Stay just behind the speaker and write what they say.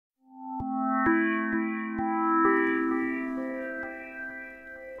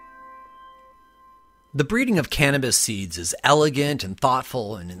The breeding of cannabis seeds is elegant and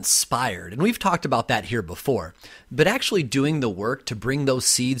thoughtful and inspired, and we've talked about that here before. But actually doing the work to bring those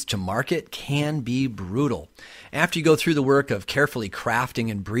seeds to market can be brutal. After you go through the work of carefully crafting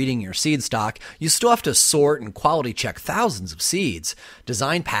and breeding your seed stock, you still have to sort and quality check thousands of seeds,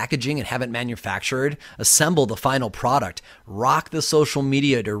 design packaging and have it manufactured, assemble the final product, rock the social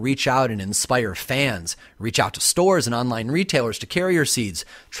media to reach out and inspire fans, reach out to stores and online retailers to carry your seeds,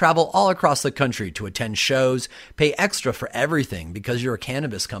 travel all across the country to attend shows, pay extra for everything because you're a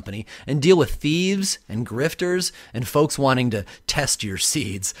cannabis company, and deal with thieves and grifters and folks wanting to test your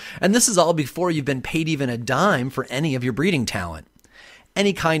seeds. And this is all before you've been paid even a dime for any of your breeding talent.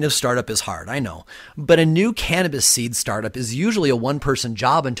 Any kind of startup is hard, I know, but a new cannabis seed startup is usually a one-person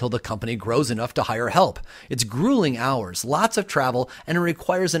job until the company grows enough to hire help. It's grueling hours, lots of travel, and it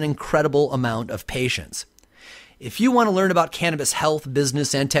requires an incredible amount of patience. If you want to learn about cannabis health,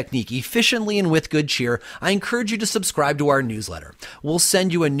 business, and technique efficiently and with good cheer, I encourage you to subscribe to our newsletter. We'll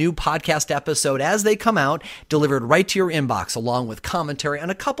send you a new podcast episode as they come out, delivered right to your inbox, along with commentary on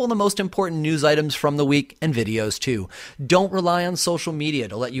a couple of the most important news items from the week and videos too. Don't rely on social media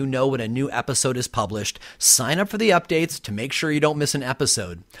to let you know when a new episode is published. Sign up for the updates to make sure you don't miss an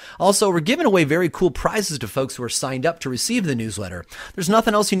episode. Also, we're giving away very cool prizes to folks who are signed up to receive the newsletter. There's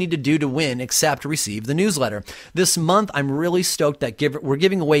nothing else you need to do to win except receive the newsletter. This month, I'm really stoked that we're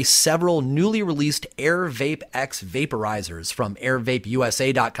giving away several newly released Air Vape X vaporizers from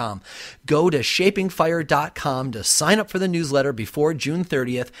airvapeusa.com. Go to shapingfire.com to sign up for the newsletter before June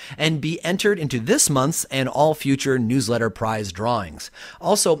 30th and be entered into this month's and all future newsletter prize drawings.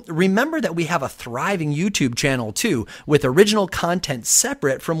 Also, remember that we have a thriving YouTube channel too, with original content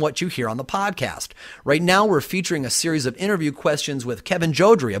separate from what you hear on the podcast. Right now, we're featuring a series of interview questions with Kevin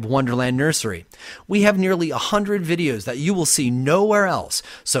Jodrey of Wonderland Nursery. We have nearly 100 videos that you will see nowhere else.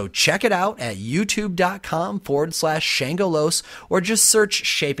 So check it out at youtube.com/Shangolos or just search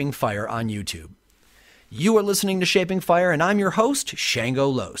Shaping Fire on YouTube. You are listening to Shaping Fire and I'm your host, Shango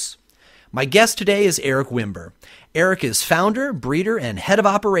Los. My guest today is Eric Wimber. Eric is founder, breeder, and head of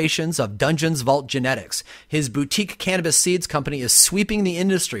operations of Dungeon's Vault Genetics. His boutique cannabis seeds company is sweeping the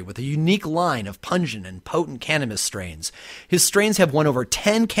industry with a unique line of pungent and potent cannabis strains. His strains have won over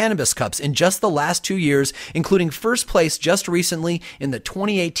 10 cannabis cups in just the last 2 years, including first place just recently in the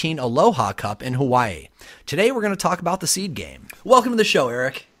 2018 Aloha Cup in Hawaii. Today, we're going to talk about the seed game. Welcome to the show,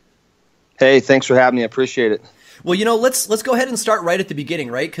 Eric. Hey, thanks for having me. I appreciate it. Well, let's go ahead and start right at the beginning,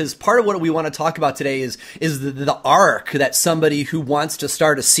 right? Because part of what we want to talk about today is the arc that somebody who wants to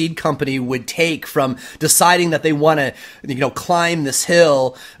start a seed company would take from deciding that they want to, climb this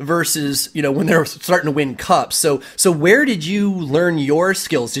hill versus, when they're starting to win cups. So where did you learn your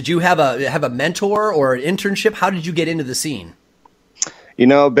skills? Did you have a mentor or an internship? How did you get into the scene?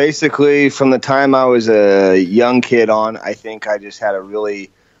 Basically from the time I was a young kid on, I think I just had a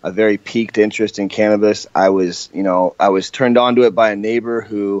very piqued interest in cannabis. I was turned on to it by a neighbor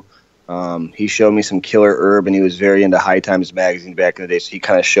who, he showed me some killer herb, and he was very into High Times magazine back in the day. So he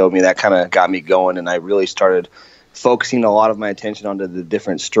kind of showed me that, kind of got me going. And I really started focusing a lot of my attention onto the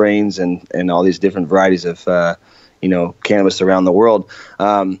different strains and all these different varieties of, cannabis around the world.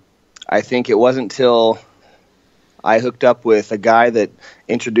 I think it wasn't until I hooked up with a guy that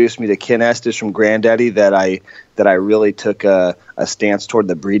introduced me to Ken Estes from Granddaddy that I really took a stance toward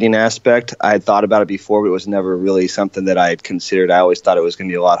the breeding aspect. I had thought about it before, but it was never really something that I had considered. I always thought it was going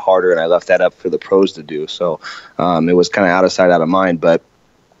to be a lot harder, and I left that up for the pros to do. So it was kind of out of sight, out of mind. But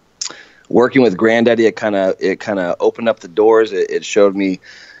working with Granddaddy, it kind of opened up the doors. It showed me,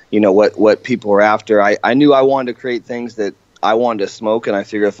 what people were after. I knew I wanted to create things that I wanted to smoke, and I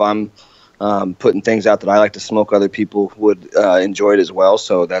figure if I'm putting things out that I like to smoke, other people would enjoy it as well.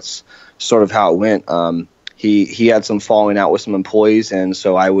 So that's sort of how it went. He had some falling out with some employees, and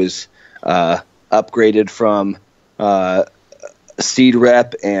so I was upgraded from seed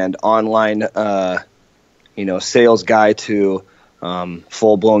rep and online sales guy to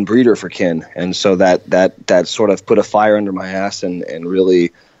full blown breeder for Ken. And so that sort of put a fire under my ass and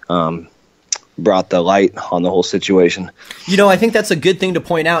really brought the light on the whole situation. I think that's a good thing to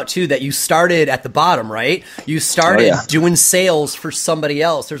point out too, that you started at the bottom, right? You started doing sales for somebody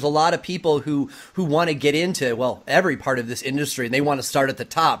else. There's a lot of people who want to get into, every part of this industry, and they want to start at the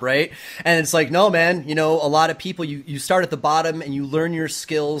top, right? And it's like, no, man, a lot of people, you start at the bottom and you learn your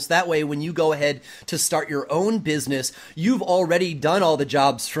skills. That way, when you go ahead to start your own business, you've already done all the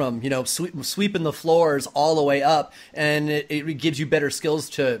jobs from, sweeping the floors all the way up, and it gives you better skills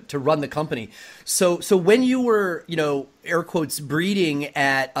to run the company. So when you were, air quotes, breeding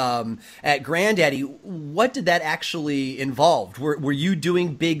at Granddaddy, what did that actually involve? Were you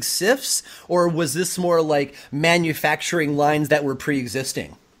doing big sifts, or was this more like manufacturing lines that were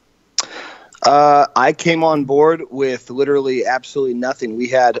pre-existing? I came on board with literally absolutely nothing. We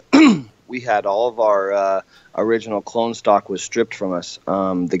had we had all of our original clone stock was stripped from us.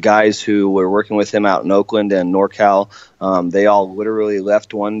 The guys who were working with him out in Oakland and NorCal, they all literally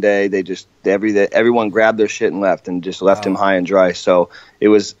left one day. They just everyone grabbed their shit and left, and just left him high and dry. So it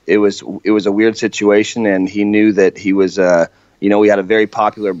was a weird situation, and he knew that he was we had a very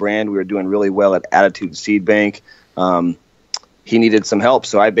popular brand. We were doing really well at Attitude Seed Bank. He needed some help,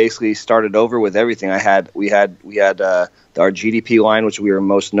 so I basically started over with everything. We had our GDP line, which we were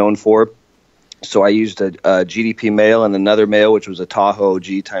most known for. So I used a GDP male and another male, which was a Tahoe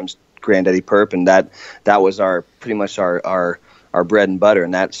G times Granddaddy Perp, and that was pretty much our bread and butter,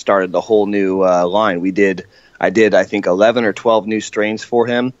 and that started the whole new line. I did I think 11 or 12 new strains for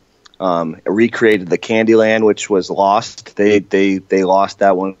him. Recreated the Candyland, which was lost. They lost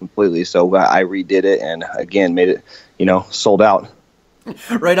that one completely, so I redid it and again made it sold out.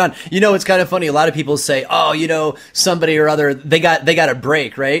 Right on. It's kind of funny. A lot of people say, "Oh, somebody or other, they got a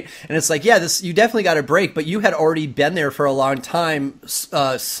break, right?" And it's like, yeah, you definitely got a break, but you had already been there for a long time,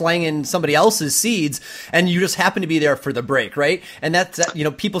 slanging somebody else's seeds, and you just happened to be there for the break, right? And that's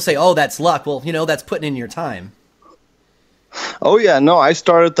people say, "Oh, that's luck." Well, that's putting in your time. Oh yeah, no, I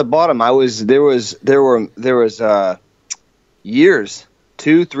started at the bottom. There was years,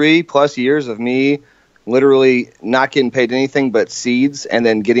 2-3+ years of me literally not getting paid anything but seeds, and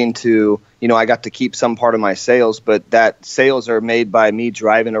then getting to, I got to keep some part of my sales, but that sales are made by me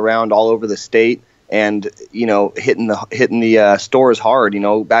driving around all over the state and, hitting the stores hard,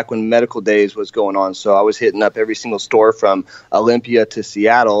 back when medical days was going on. So I was hitting up every single store from Olympia to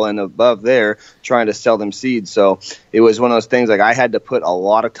Seattle and above there trying to sell them seeds. So it was one of those things, like, I had to put a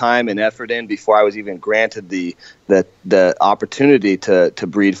lot of time and effort in before I was even granted the opportunity to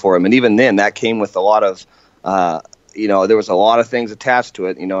breed for them. And even then, that came with a lot of, there was a lot of things attached to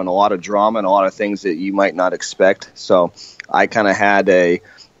it, and a lot of drama and a lot of things that you might not expect. So I kind of had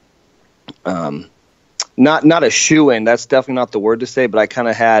not a shoe-in, that's definitely not the word to say, but I kind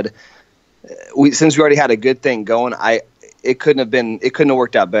of had, since we already had a good thing going, it couldn't have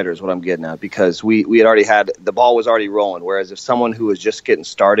worked out better is what I'm getting at, because we had already the ball was already rolling. Whereas if someone who was just getting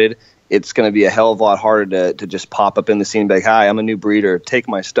started, it's going to be a hell of a lot harder to just pop up in the scene and be like, "Hi, I'm a new breeder, take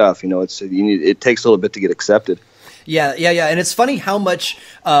my stuff." It takes a little bit to get accepted. Yeah. And it's funny how much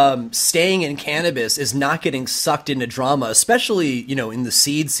staying in cannabis is not getting sucked into drama, especially, in the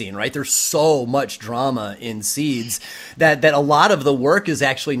seed scene, right? There's so much drama in seeds that a lot of the work is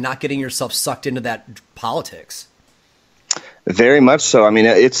actually not getting yourself sucked into that politics. Very much so. I mean,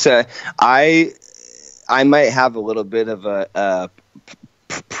 it's I might have a little bit of a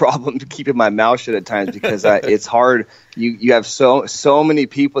problem keeping my mouth shut at times, because it's hard. You have so many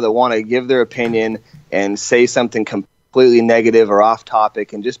people that want to give their opinion and say something completely negative or off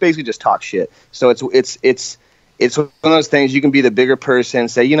topic and just basically just talk shit. So it's one of those things. You can be the bigger person,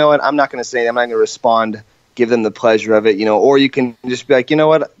 say, "You know what, I'm not going to say, I'm not going to respond," give them the pleasure of it, or you can just be like, "You know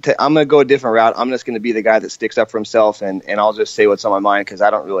what, I'm going to go a different route. I'm just going to be the guy that sticks up for himself, and I'll just say what's on my mind, because I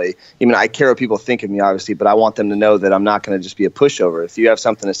don't really, I care what people think of me, obviously, but I want them to know that I'm not going to just be a pushover. If you have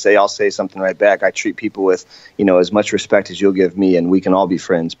something to say, I'll say something right back. I treat people with, as much respect as you'll give me, and we can all be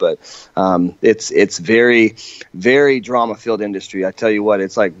friends." But it's very, very drama-filled industry. I tell you what,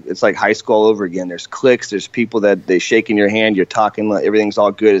 it's like high school all over again. There's cliques, there's people that they shake in your hand, you're talking, everything's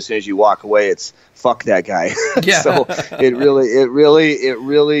all good. As soon as you walk away, it's fuck that guy. Yeah. So it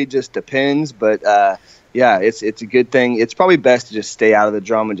really just depends. But yeah, it's a good thing. It's probably best to just stay out of the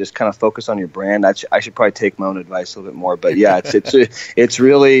drama and just kind of focus on your brand. I should probably take my own advice a little bit more. But yeah,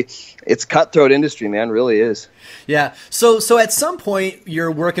 it's cutthroat industry, man. It really is. Yeah. So at some point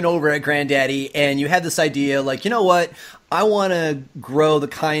you're working over at Granddaddy and you had this idea, like, you know what? I want to grow the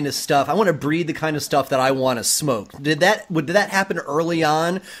kind of stuff, I want to breed the kind of stuff that I want to smoke. Did that happen early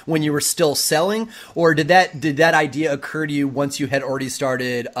on when you were still selling, or did that idea occur to you once you had already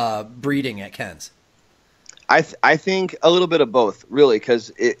started breeding at Ken's? I think a little bit of both, really,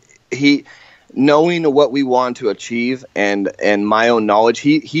 because knowing what we want to achieve and my own knowledge,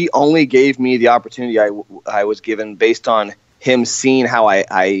 he only gave me the opportunity I was given based on him seeing how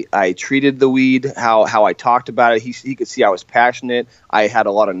I treated the weed, how I talked about it. He could see I was passionate. I had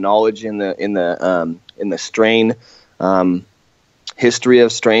a lot of knowledge in the strain. history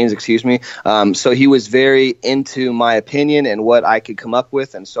of strains, excuse me. So he was very into my opinion and what I could come up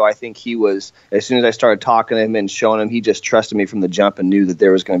with. And so I think he was, as soon as I started talking to him and showing him, he just trusted me from the jump and knew that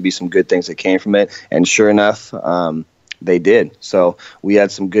there was going to be some good things that came from it. And sure enough, they did. So we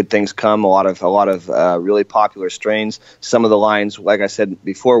had some good things come, a lot of really popular strains. Some of the lines, like I said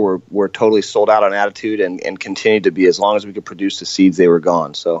before, were totally sold out on Attitude and continued to be. As long as we could produce the seeds, they were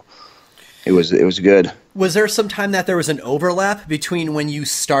gone. So it was good. Was there some time that there was an overlap between when you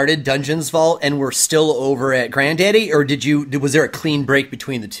started Dungeons Vault and were still over at Granddaddy, or was there a clean break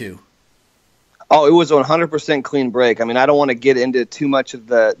between the two? Oh, it was a 100% clean break. I mean, I don't want to get into too much of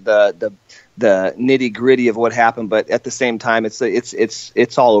the nitty gritty of what happened, but at the same time, it's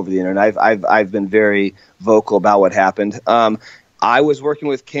all over the internet. I've been very vocal about what happened. I was working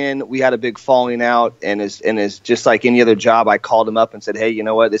with Ken. We had a big falling out, and as just like any other job, I called him up and said, "Hey, you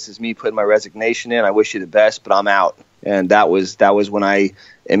know what? This is me putting my resignation in. I wish you the best, but I'm out." And that was when I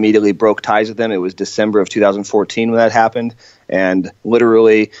immediately broke ties with them. It was December of 2014 when that happened, and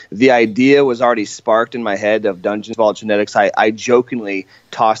literally the idea was already sparked in my head of Dungeons Vault Genetics. I jokingly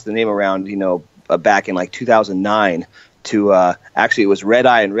tossed the name around, back in like 2009 to actually it was Red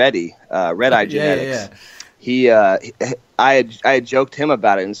Eye and Red Eye Genetics. Yeah. I had joked him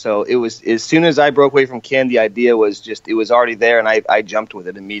about it, and so it was as soon as I broke away from Ken, the idea was it was already there, and I jumped with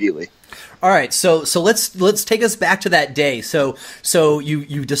it immediately. All right, so let's take us back to that day. So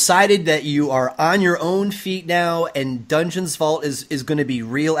you decided that you are on your own feet now, and Dungeons Vault is going to be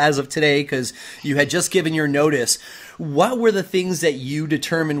real as of today because you had just given your notice. What were the things that you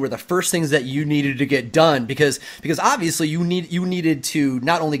determined were the first things that you needed to get done? Because obviously you needed to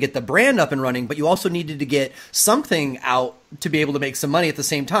not only get the brand up and running, but you also needed to get something out to be able to make some money at the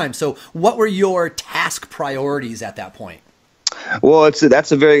same time. So what were your task priorities at that point? Well,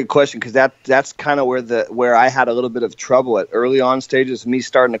 that's a very good question, because that's kind of where I had a little bit of trouble at early on stages of me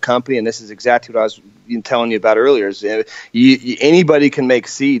starting a company, and this is exactly what I was telling you about earlier. Is anybody can make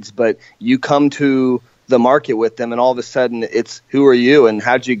seeds, but you come to the market with them, and all of a sudden it's who are you and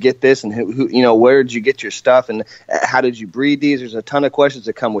how'd you get this and who where did you get your stuff and how did you breed these? There's a ton of questions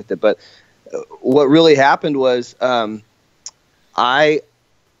that come with it, but what really happened was I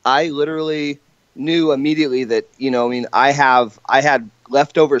literally knew immediately that I had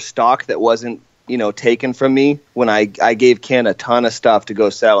leftover stock that wasn't taken from me when I gave Ken a ton of stuff to go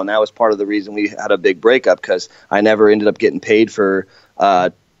sell, and that was part of the reason we had a big breakup, because I never ended up getting paid for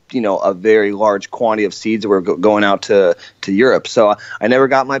a very large quantity of seeds that were going out to Europe. So I never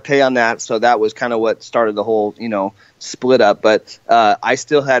got my pay on that. So that was kind of what started the whole, split up. But I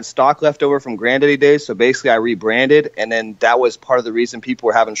still had stock left over from Granddaddy days. So basically I rebranded. And then that was part of the reason people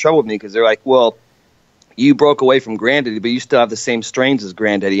were having trouble with me, because they're like, well, you broke away from Granddaddy, but you still have the same strains as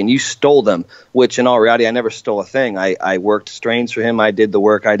Granddaddy, and you stole them, which in all reality, I never stole a thing. I worked strains for him. I did the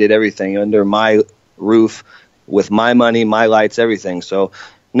work. I did everything under my roof with my money, my lights, everything. So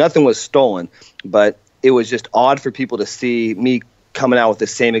nothing was stolen, but it was just odd for people to see me coming out with the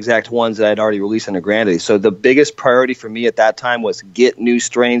same exact ones that I'd already released under Granddaddy. So the biggest priority for me at that time was get new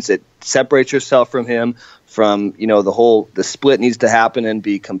strains that separate yourself from him, from, the split needs to happen and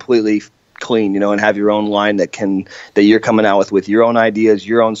be completely clean, and have your own line that you're coming out with your own ideas,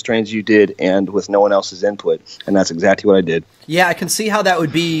 your own strains you did, and with no one else's input. And that's exactly what I did. Yeah, I can see how that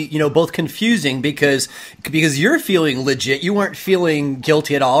would be, both confusing because you're feeling legit. You weren't feeling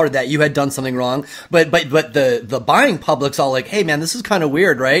guilty at all, or that you had done something wrong. But the buying public's all like, hey man, this is kind of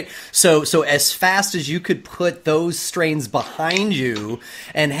weird, right? So as fast as you could put those strains behind you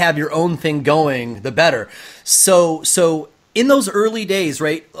and have your own thing going, the better. So in those early days,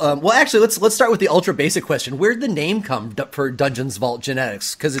 right? Well, actually, let's start with the ultra basic question. Where'd the name come for Dungeons Vault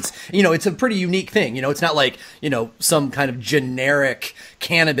Genetics? Because it's it's a pretty unique thing. It's not like some kind of generic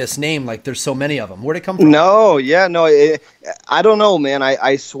cannabis name like there's so many of them. Where'd it come from? I don't know, man.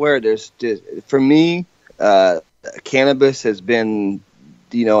 I swear, for me, cannabis has been,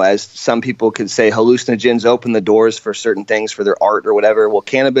 as some people could say, hallucinogens open the doors for certain things, for their art or whatever. Well,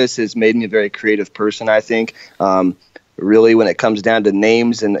 cannabis has made me a very creative person, I think. Really, when it comes down to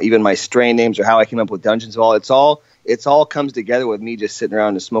names and even my strain names or how I came up with Dungeons Vault, it's all comes together with me just sitting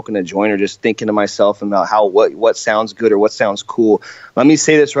around and smoking a joint or just thinking to myself about what sounds good or what sounds cool. Let me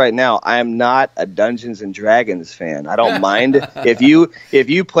say this right now: I am not a Dungeons and Dragons fan. I don't mind if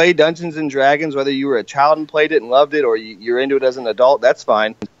you play Dungeons and Dragons, whether you were a child and played it and loved it, or you're into it as an adult. That's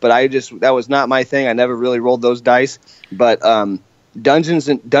fine. But that was not my thing. I never really rolled those dice. But Dungeons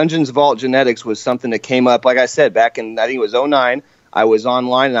Vault Genetics was something that came up, like I said, back in, I think it was 2009. I was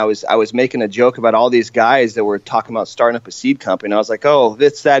online and I was making a joke about all these guys that were talking about starting up a seed company. And I was like, oh, if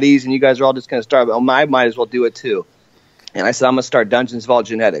it's that easy and you guys are all just going to start, well, I might as well do it too. And I said, I'm going to start Dungeons Vault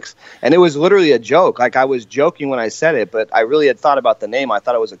Genetics. And it was literally a joke. Like, I was joking when I said it, but I really had thought about the name. I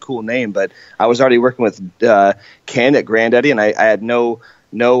thought it was a cool name, but I was already working with Ken at Granddaddy, and I had no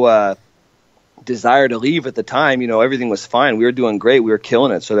desire to leave at the time. You know, everything was fine. We were doing great. We were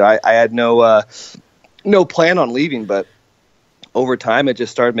killing it. So I had no plan on leaving, but over time it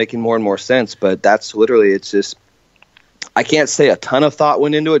just started making more and more sense. But that's literally, it's just, I can't say a ton of thought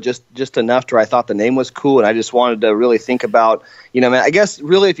went into it, just enough to where I thought the name was cool, and I just wanted to really think about, you know, man, I guess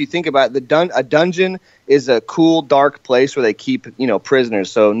really if you think about it, a dungeon is a cool, dark place where they keep, you know, prisoners.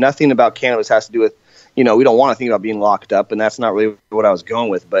 So nothing about cannabis has to do with, you know, we don't want to think about being locked up, and that's not really what I was going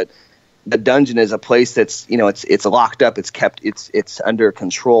with. But the dungeon is a place that's, you know, it's locked up, it's kept, it's under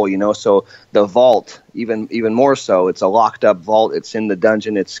control, you know. So the vault, even more so, it's a locked up vault. It's in the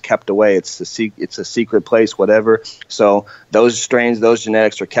dungeon. It's kept away. It's a secret place, whatever. So those strains, those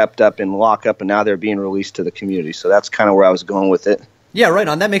genetics are kept up and locked up, and now they're being released to the community. So that's kind of where I was going with it. Yeah, right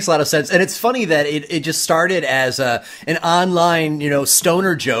on. That makes a lot of sense. And it's funny that it just started as an online, you know,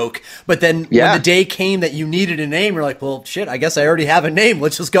 stoner joke. But then when the day came that you needed a name, you're like, well, shit, I guess I already have a name.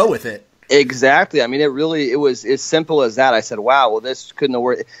 Let's just go with it. Exactly. I mean, it was as simple as that. I said, wow, well, this couldn't have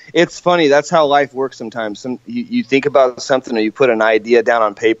worked. It's funny. That's how life works sometimes. You think about something, or you put an idea down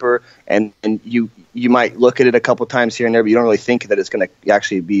on paper, and you might look at it a couple times here and there, but you don't really think that it's going to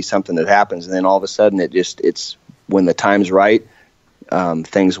actually be something that happens. And then all of a sudden it's when the time's right,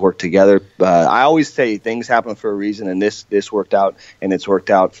 things work together. I always say things happen for a reason, and this worked out, and it's worked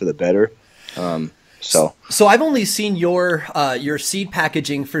out for the better. So I've only seen your seed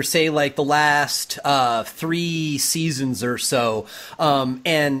packaging for, say, like the last 3 seasons or so,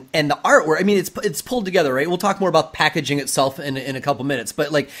 and the artwork. I mean, it's pulled together, right? We'll talk more about packaging itself in a couple minutes,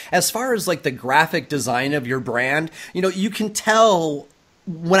 but like as far as like the graphic design of your brand, you know, you can tell.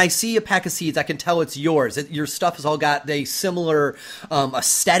 When I see a pack of seeds, I can tell it's yours. Your stuff has all got a similar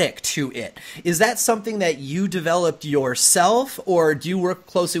aesthetic to it. Is that something that you developed yourself, or do you work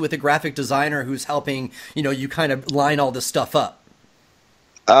closely with a graphic designer who's helping, you know, you kind of line all this stuff up?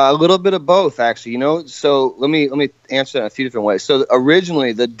 A little bit of both, actually. You know, so let me answer that in a few different ways. So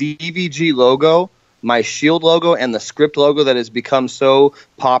originally, the DVG logo, my shield logo, and the script logo that has become so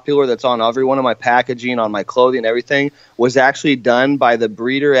popular, that's on every one of my packaging, on my clothing, everything, was actually done by the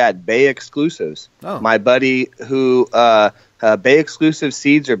breeder at Bay Exclusives. Oh. My buddy who Bay Exclusive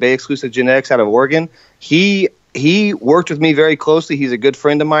Seeds, or Bay Exclusive Genetics out of Oregon, he worked with me very closely. He's a good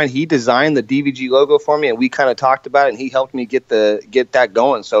friend of mine. He designed the DVG logo for me, and we kind of talked about it, and he helped me get that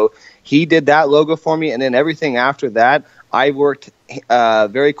going. So he did that logo for me, and then everything after that, I worked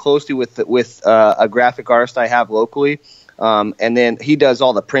very closely with a graphic artist I have locally, and then he does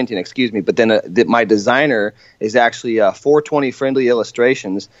all the printing, but then my designer is actually 420 Friendly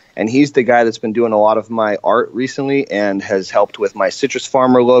Illustrations, and he's the guy that's been doing a lot of my art recently and has helped with my Citrus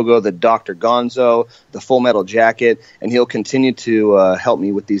Farmer logo, the Dr. Gonzo, the Full Metal Jacket, and he'll continue to help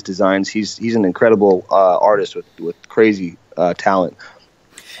me with these designs. He's an incredible artist with crazy talent.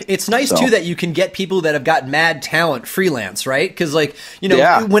 It's nice, too, that you can get people that have got mad talent freelance, right? Because, like, you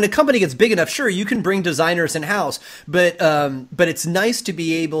know, when a company gets big enough, sure, you can bring designers in-house, but it's nice to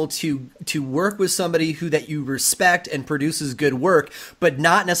be able to work with somebody that you respect and produces good work, but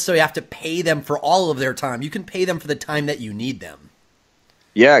not necessarily have to pay them for all of their time. You can pay them for the time that you need them.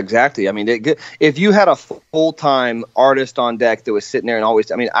 Yeah, exactly. I mean, if you had a full-time artist on deck that was sitting there and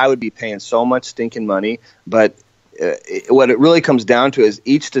always, I mean, I would be paying so much stinking money, but what it really comes down to is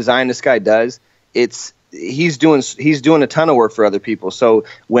each design this guy does, he's doing a ton of work for other people. So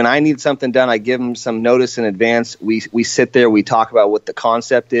when I need something done, I give him some notice in advance. We sit there, we talk about what the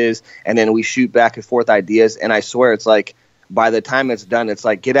concept is, and then we shoot back and forth ideas. And I swear, it's like by the time it's done, it's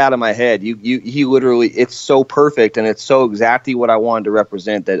like, get out of my head. He literally, it's so perfect, and it's so exactly what I wanted to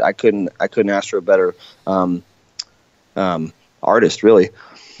represent that I couldn't ask for a better artist, really.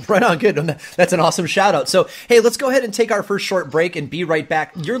 Right on. Good. That's an awesome shout out. So, hey, let's go ahead and take our first short break and be right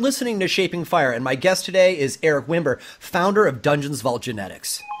back. You're listening to Shaping Fire, and my guest today is Eric Wimber, founder of Dungeons Vault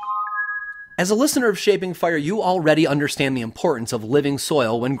Genetics. As a listener of Shaping Fire, you already understand the importance of living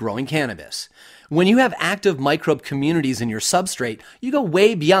soil when growing cannabis. When you have active microbe communities in your substrate, you go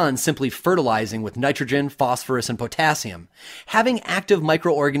way beyond simply fertilizing with nitrogen, phosphorus, and potassium. Having active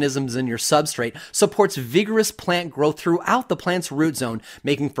microorganisms in your substrate supports vigorous plant growth throughout the plant's root zone,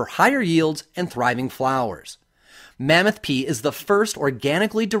 making for higher yields and thriving flowers. Mammoth P is the first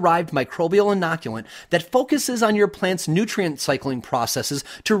organically derived microbial inoculant that focuses on your plant's nutrient cycling processes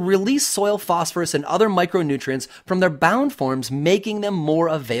to release soil phosphorus and other micronutrients from their bound forms, making them more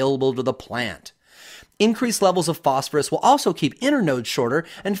available to the plant. Increased levels of phosphorus will also keep internodes shorter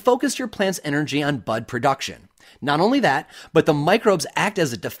and focus your plant's energy on bud production. Not only that, but the microbes act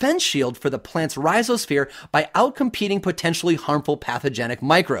as a defense shield for the plant's rhizosphere by outcompeting potentially harmful pathogenic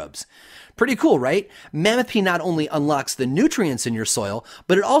microbes. Pretty cool, right? Mammoth P not only unlocks the nutrients in your soil,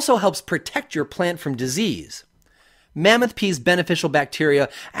 but it also helps protect your plant from disease. Mammoth P's beneficial bacteria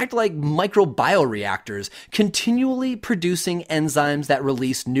act like microbioreactors, continually producing enzymes that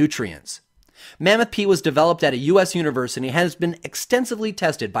release nutrients. Mammoth P was developed at a U.S. university and has been extensively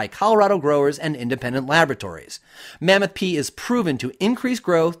tested by Colorado growers and independent laboratories. Mammoth P is proven to increase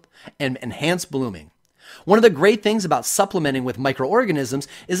growth and enhance blooming. One of the great things about supplementing with microorganisms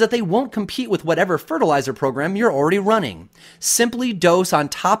is that they won't compete with whatever fertilizer program you're already running. Simply dose on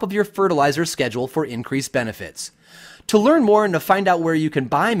top of your fertilizer schedule for increased benefits. To learn more and to find out where you can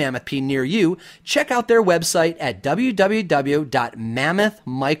buy Mammoth P near you, check out their website at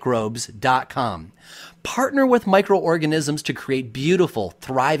www.mammothmicrobes.com. Partner with microorganisms to create beautiful,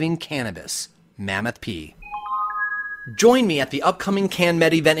 thriving cannabis. Mammoth P. Join me at the upcoming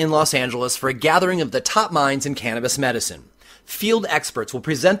CanMed event in Los Angeles for a gathering of the top minds in cannabis medicine. Field experts will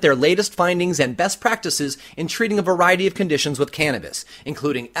present their latest findings and best practices in treating a variety of conditions with cannabis,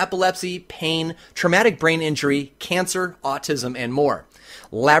 including epilepsy, pain, traumatic brain injury, cancer, autism, and more.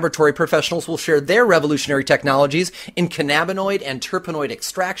 Laboratory professionals will share their revolutionary technologies in cannabinoid and terpenoid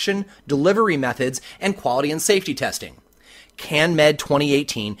extraction, delivery methods, and quality and safety testing. CanMed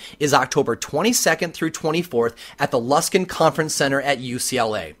 2018 is October 22nd through 24th at the Luskin Conference Center at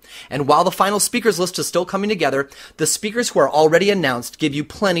UCLA. And while the final speakers list is still coming together, the speakers who are already announced give you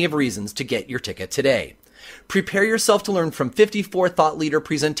plenty of reasons to get your ticket today. Prepare yourself to learn from 54 thought leader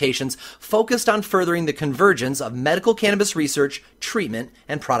presentations focused on furthering the convergence of medical cannabis research, treatment,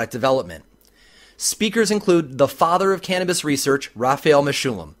 and product development. Speakers include the father of cannabis research, Raphael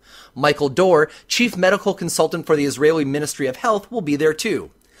Meshulam. Michael Dor, chief medical consultant for the Israeli Ministry of Health, will be there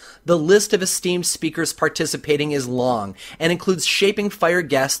too. The list of esteemed speakers participating is long and includes Shaping Fire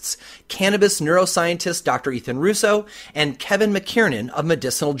guests, cannabis neuroscientist Dr. Ethan Russo, and Kevin McKiernan of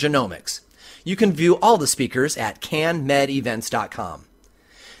Medicinal Genomics. You can view all the speakers at canmedevents.com.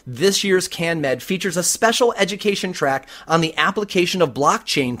 This year's CanMed features a special education track on the application of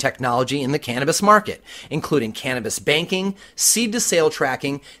blockchain technology in the cannabis market, including cannabis banking, seed-to-sale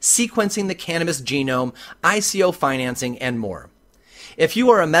tracking, sequencing the cannabis genome, ICO financing, and more. If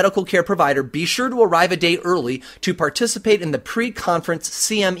you are a medical care provider, be sure to arrive a day early to participate in the pre-conference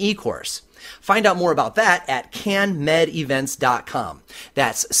CME course. Find out more about that at canmedevents.com.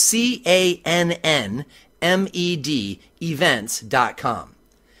 That's CANNMED events.com.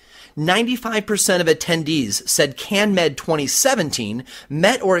 95% of attendees said CanMed 2017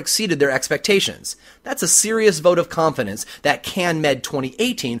 met or exceeded their expectations. That's a serious vote of confidence that CanMed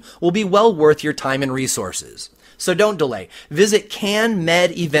 2018 will be well worth your time and resources. So don't delay. Visit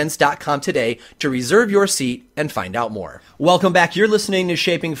canmedevents.com today to reserve your seat and find out more. Welcome back. You're listening to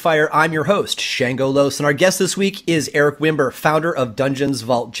Shaping Fire. I'm your host, Shango Los, and our guest this week is Eric Wimber, founder of Dungeons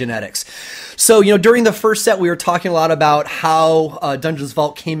Vault Genetics. So, during the first set, we were talking a lot about how Dungeons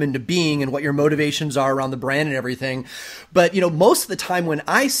Vault came into being and what your motivations are around the brand and everything. But, most of the time when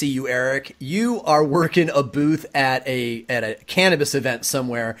I see you, Eric, you are working a booth at a cannabis event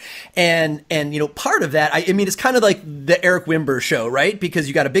somewhere. And part of that, I mean, it's kind of like the Eric Wimber show, right? Because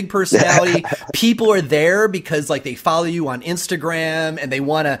you got a big personality. People are there because they follow you on Instagram and they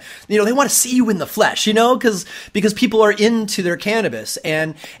want to, they want to see you in the flesh, because people are into their cannabis.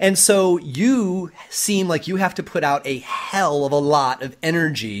 And so you seem like you have to put out a hell of a lot of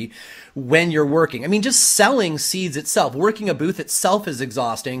energy when you're working. I mean, just selling seeds itself, working a booth itself is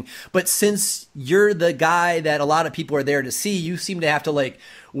exhausting. But since you're the guy that a lot of people are there to see, you seem to have to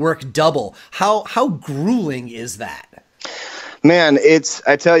work double. How grueling is that? Man,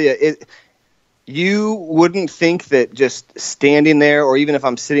 I tell you, you wouldn't think that just standing there, or even if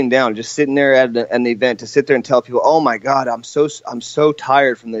I'm sitting down, just sitting there at an event, to sit there and tell people, "Oh my God, I'm so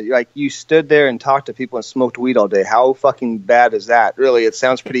tired from the," you stood there and talked to people and smoked weed all day. How fucking bad is that? Really, it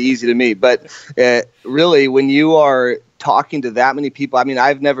sounds pretty easy to me, but really, when you are talking to that many people, I mean,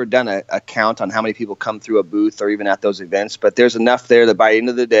 I've never done a count on how many people come through a booth or even at those events, but there's enough there that by the end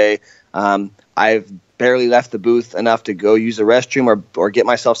of the day, I've barely left the booth enough to go use the restroom or get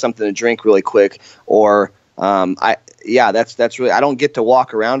myself something to drink really quick. Or that's really, I don't get to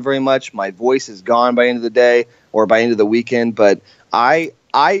walk around very much. My voice is gone by the end of the day or by the end of the weekend. But I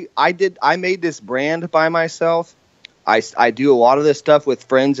made this brand by myself. I do a lot of this stuff with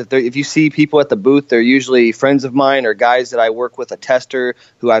friends. If you see people at the booth, they're usually friends of mine or guys that I work with, a tester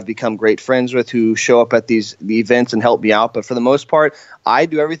who I've become great friends with, who show up at the events and help me out. But for the most part, I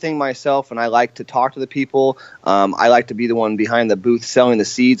do everything myself, and I like to talk to the people. I like to be the one behind the booth selling the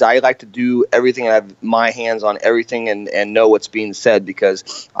seeds. I like to do everything and have my hands on everything and know what's being said,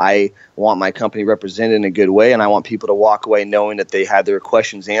 because I want my company represented in a good way, and I want people to walk away knowing that they had their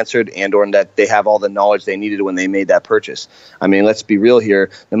questions answered and or that they have all the knowledge they needed when they made that purchase. I mean, let's be real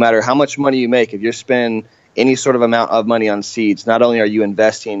here. No matter how much money you make, if you're spending any sort of amount of money on seeds, not only are you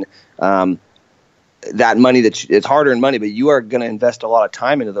investing that money it's hard-earned money, but you are going to invest a lot of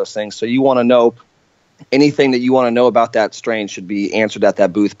time into those things. So you want to know anything that you want to know about that strain should be answered at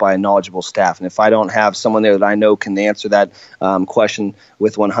that booth by a knowledgeable staff. And if I don't have someone there that I know can answer that question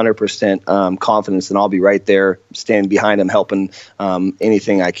with 100% confidence, then I'll be right there standing behind them, helping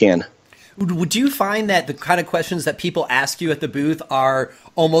anything I can. Would you find that the kind of questions that people ask you at the booth are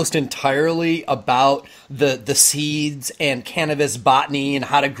almost entirely about the seeds and cannabis botany and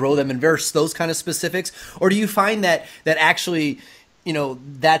how to grow them and versus those kind of specifics? Or do you find that actually,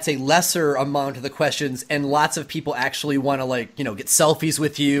 that's a lesser amount of the questions and lots of people actually want to get selfies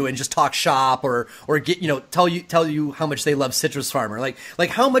with you and just talk shop or get, tell you how much they love Citrus Farmer? Like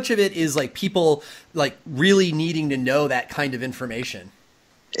how much of it is people really needing to know that kind of information?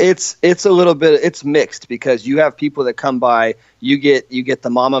 It's a little bit, it's mixed, because you have people that come by, you get the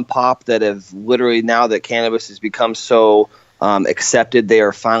mom and pop that have literally, now that cannabis has become so accepted, they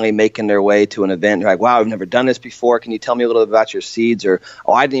are finally making their way to an event. They're like, wow, I've never done this before. Can you tell me a little bit about your seeds? Or,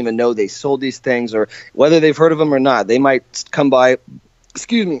 oh, I didn't even know they sold these things. Or whether they've heard of them or not, they might come by,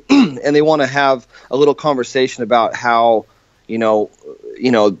 and they want to have a little conversation about how,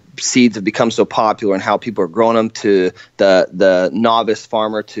 seeds have become so popular and how people are growing them, to the novice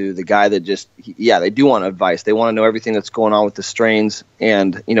farmer, to the guy that just, they do want advice. They want to know everything that's going on with the strains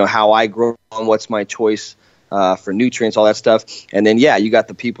and, how I grow them, what's my choice for nutrients, all that stuff. And then, you got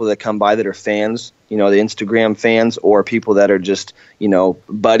the people that come by that are fans, the Instagram fans, or people that are just,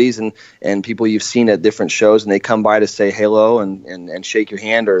 buddies and people you've seen at different shows, and they come by to say hello and shake your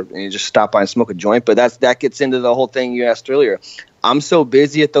hand, or you just stop by and smoke a joint. But that gets into the whole thing you asked earlier. I'm so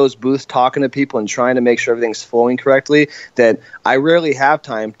busy at those booths talking to people and trying to make sure everything's flowing correctly that I rarely have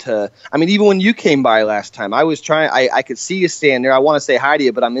time to, even when you came by last time, I was trying, I could see you standing there. I want to say hi to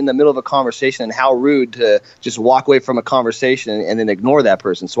you, but I'm in the middle of a conversation, and how rude to just walk away from a conversation and then ignore that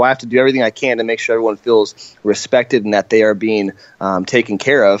person. So I have to do everything I can to make sure everyone feels respected and that they are being taken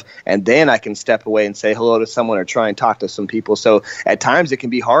care of. And then I can step away and say hello to someone or try and talk to some people. So at times it can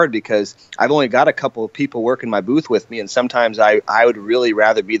be hard because I've only got a couple of people working my booth with me, and sometimes I would really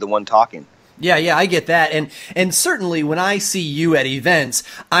rather be the one talking. Yeah, I get that. And certainly when I see you at events,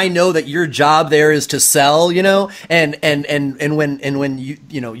 I know that your job there is to sell, and when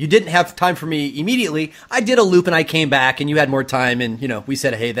you didn't have time for me immediately, I did a loop and I came back and you had more time and, we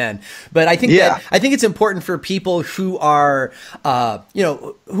said, hey, then. But I think I think it's important for people who are,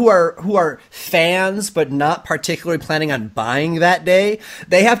 who are fans, but not particularly planning on buying that day.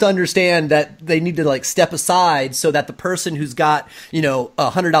 They have to understand that they need to step aside so that the person who's got,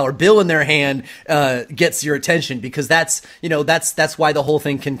 $100 bill in their hand gets your attention, because that's why the whole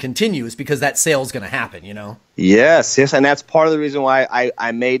thing can continue, is because that sale is going to happen, Yes, and that's part of the reason why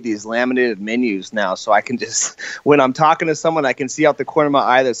I made these laminated menus now, so I can just, when I'm talking to someone, I can see out the corner of my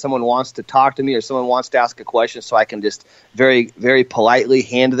eye that someone wants to talk to me or someone wants to ask a question, so I can just very, very politely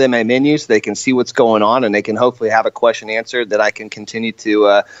hand them a menu so they can see what's going on, and they can hopefully have a question answered that I can continue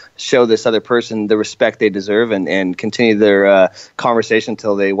to show this other person the respect they deserve and continue their conversation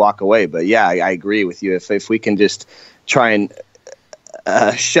until they walk away. But I agree with you. If we can just try and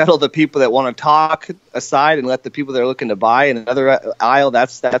shuttle the people that want to talk aside and let the people that are looking to buy in another aisle,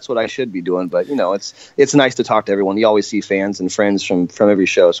 that's what I should be doing. But it's nice to talk to everyone. You always see fans and friends from every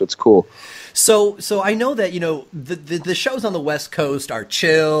show, so it's cool. So I know that the shows on the West Coast are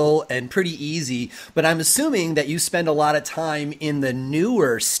chill and pretty easy, but I'm assuming that you spend a lot of time in the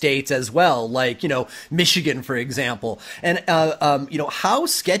newer states as well, like Michigan, for example. And how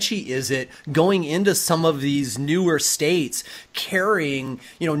sketchy is it going into some of these newer states carrying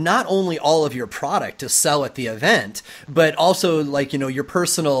not only all of your product to sell at the event, but also your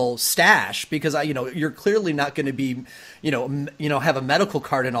personal stash, because you're clearly not going to be have a medical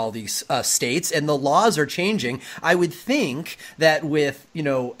card in all these states, and the laws are changing. I would think that with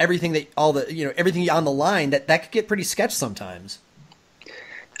everything everything on the line, that could get pretty sketch sometimes.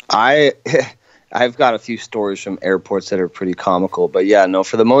 I've got a few stories from airports that are pretty comical, but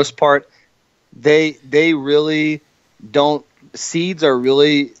for the most part, they really don't seeds are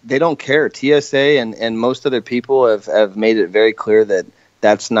really, they don't care. TSA and most other people have made it very clear that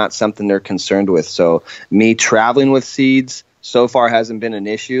that's not something they're concerned with. So me traveling with seeds so far hasn't been an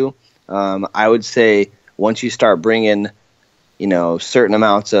issue. I would say once you start bringing, certain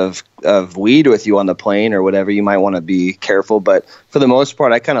amounts of weed with you on the plane or whatever, you might want to be careful. But for the most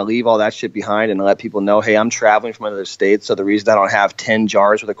part, I kind of leave all that shit behind and let people know, hey, I'm traveling from another state. So the reason I don't have 10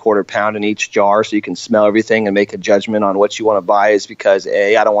 jars with a quarter pound in each jar so you can smell everything and make a judgment on what you want to buy is because,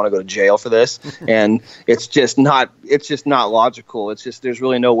 A, I don't want to go to jail for this. And it's just not logical. It's just, there's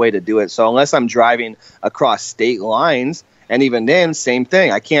really no way to do it. So unless I'm driving across state lines, and even then, same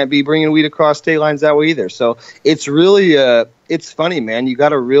thing. I can't be bringing weed across state lines that way either. So it's really, it's funny, man. You got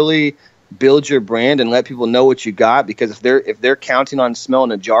to really build your brand and let people know what you got, because if they're counting on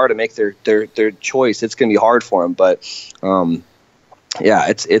smelling a jar to make their choice, it's going to be hard for them. But yeah,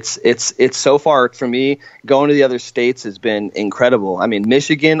 it's so far for me, going to the other states has been incredible. I mean,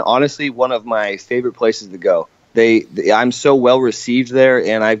 Michigan, honestly, one of my favorite places to go. I'm so well received there,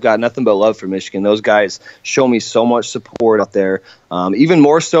 and I've got nothing but love for Michigan. Those guys show me so much support out there, even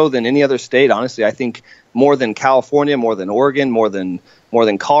more so than any other state. Honestly, I think more than California, more than Oregon, more than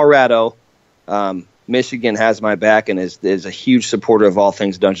Colorado. Michigan has my back and is a huge supporter of all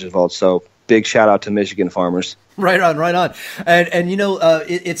things Dungeons Vault. So big shout out to Michigan farmers. Right on. And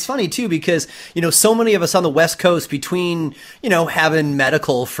it's funny too, because, so many of us on the West Coast, between, having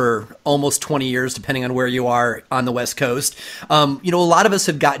medical for almost 20 years, depending on where you are on the West Coast, a lot of us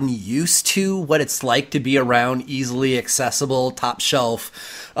have gotten used to what it's like to be around easily accessible, top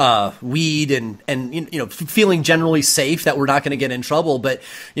shelf weed and feeling generally safe that we're not going to get in trouble. But,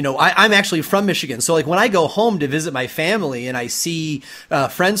 I'm actually from Michigan. So like when I go home to visit my family and I see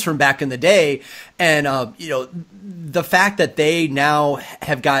friends from back in the day, and, the fact that they now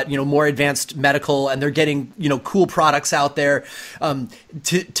have got, more advanced medical and they're getting, cool products out there,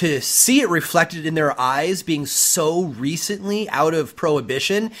 to see it reflected in their eyes being so recently out of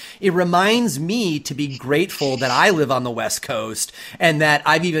prohibition, it reminds me to be grateful that I live on the West Coast and that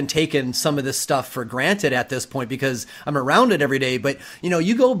I've even taken some of this stuff for granted at this point because I'm around it every day. But,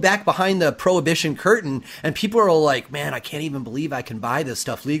 you go back behind the prohibition curtain and people are like, man, I can't even believe I can buy this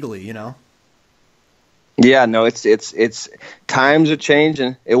stuff legally, Yeah, no, it's times are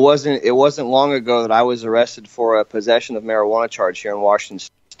changing. It wasn't long ago that I was arrested for a possession of marijuana charge here in Washington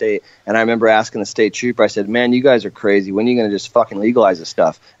State, and I remember asking the state trooper, I said, "Man, you guys are crazy. When are you going to just fucking legalize this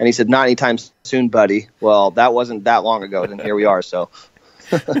stuff?" And he said, "Not anytime soon, buddy." Well, that wasn't that long ago, and here we are. So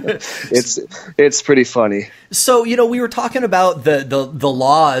it's pretty funny. So, we were talking about the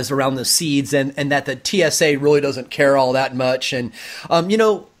laws around the seeds and that the TSA really doesn't care all that much. And,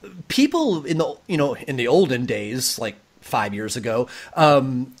 people in the olden days, like 5 years ago,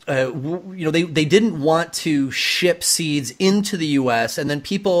 they didn't want to ship seeds into the U.S. and then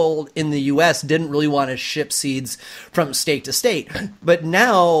people in the U.S. didn't really want to ship seeds from state to state. But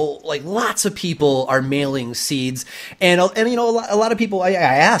now, like, lots of people are mailing seeds, and a lot of people I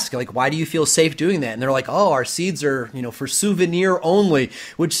ask, like, why do you feel safe doing that? And they're like, oh, our seeds are for souvenir only,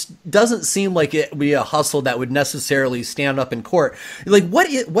 which doesn't seem like it would be a hustle that would necessarily stand up in court. Like,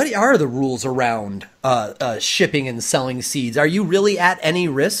 what are the rules around shipping and selling seeds? Are you really at any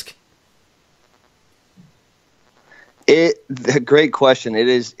risk? Great question. It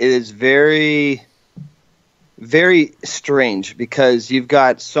is very, very strange because you've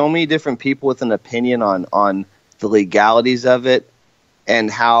got so many different people with an opinion on the legalities of it and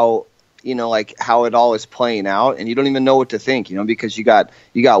how how it all is playing out, and you don't even know what to think, because you got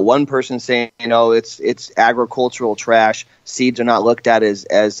one person saying, it's agricultural trash. Seeds are not looked at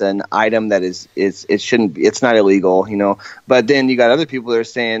as an item that it's not illegal, But then you got other people that are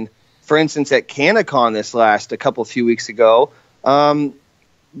saying, for instance, at CannaCon a few weeks ago, the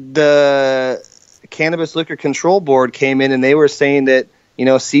Cannabis Liquor Control Board came in and they were saying that,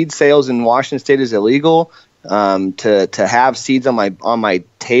 seed sales in Washington State is illegal. To have seeds on my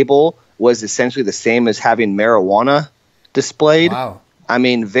table was essentially the same as having marijuana displayed. Wow. I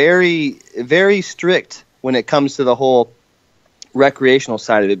mean, very, very strict when it comes to the whole recreational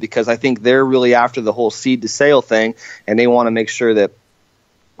side of it, because I think they're really after the whole seed to sale thing, and they want to make sure that,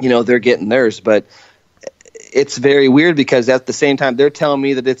 they're getting theirs. But it's very weird because at the same time, they're telling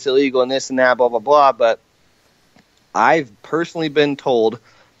me that it's illegal and this and that, blah, blah, blah. But I've personally been told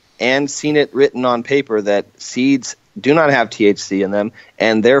and seen it written on paper that seeds do not have THC in them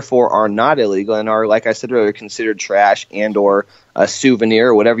and therefore are not illegal and are, like I said earlier, considered trash and or a souvenir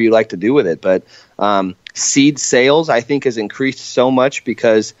or whatever you like to do with it. But seed sales, I think, has increased so much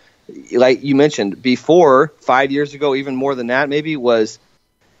because, like you mentioned before, 5 years ago, even more than that maybe, was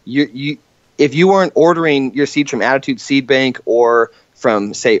you if you weren't ordering your seeds from Attitude Seed Bank or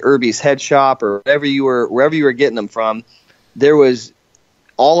from, say, Irby's Head Shop or wherever you were getting them from, there was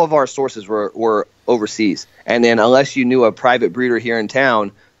all of our sources were overseas. And then unless you knew a private breeder here in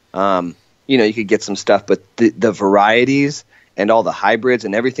town, you could get some stuff. But the varieties and all the hybrids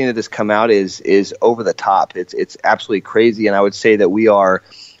and everything that has come out is over the top. It's absolutely crazy. And I would say that we are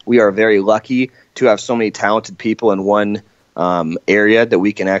very lucky to have so many talented people in one area that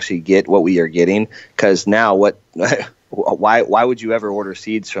we can actually get what we are getting. Because now why would you ever order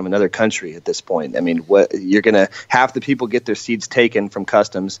seeds from another country at this point? I mean, what you're going to half the people get their seeds taken from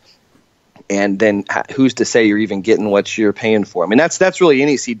customs, and then who's to say you're even getting what you're paying for? I mean, that's really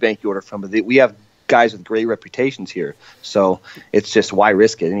any seed bank you order from. But we have guys with great reputations here, so it's just why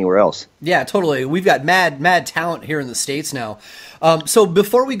risk it anywhere else? Yeah, totally. We've got mad talent here in the States now. So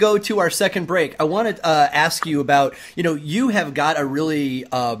before we go to our second break, I want to ask you about, you have got a really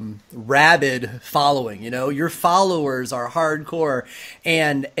rabid following. Your followers are hardcore,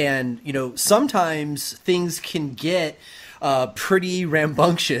 and sometimes things can get pretty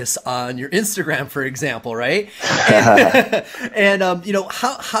rambunctious on your Instagram, for example, right? And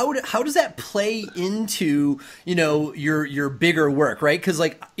how does that play into your bigger work, right? Because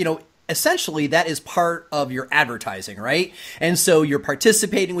essentially that is part of your advertising, right? And so you're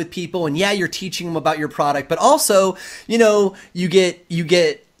participating with people, and you're teaching them about your product, but also you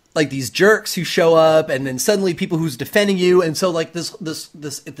get like these jerks who show up, and then suddenly people who's defending you, and so like this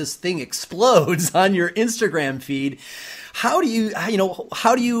thing explodes on your Instagram feed. How do you,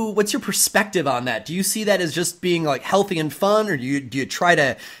 what's your perspective on that? Do you see that as just being like healthy and fun, or do you try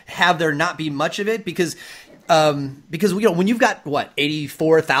to have there not be much of it? Because when you've got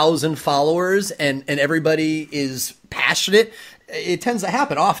 84,000 followers and everybody is passionate, it tends to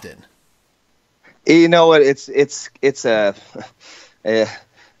happen often. You know what?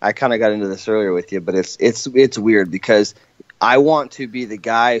 I kind of got into this earlier with you, but it's weird because I want to be the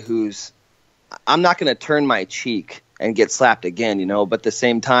guy I'm not going to turn my cheek and get slapped again, but at the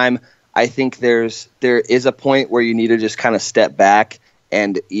same time, I think there is a point where you need to just kind of step back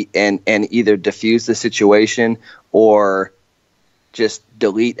and either diffuse the situation or just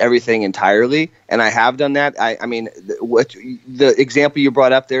delete everything entirely. And I have done that. I mean, the example you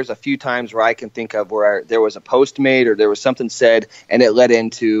brought up, there's a few times where I can think of where there was a post made or there was something said and it led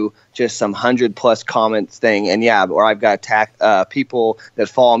into just some 100+ comments thing. And or I've got people that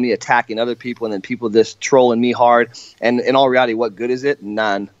follow me attacking other people, and then people just trolling me hard. And in all reality, what good is it?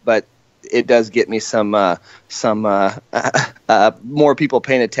 None. But it does get me some more people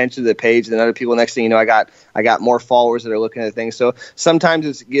paying attention to the page than other people. Next thing you know, I got more followers that are looking at things. So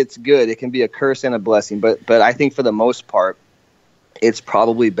sometimes it's good. It can be a curse and a blessing. But I think for the most part, it's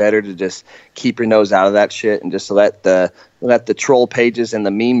probably better to just keep your nose out of that shit and just let the troll pages and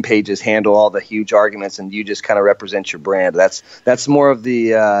the meme pages handle all the huge arguments, and you just kind of represent your brand. That's more of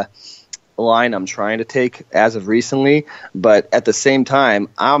the line I'm trying to take as of recently. But at the same time,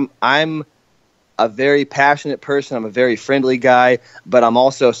 I'm a very passionate person. I'm a very friendly guy, but I'm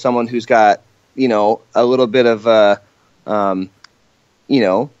also someone who's got a little bit of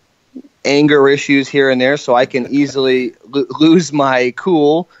anger issues here and there, so I can easily lose my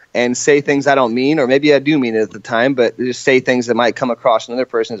cool and say things I don't mean, or maybe I do mean it at the time, but just say things that might come across another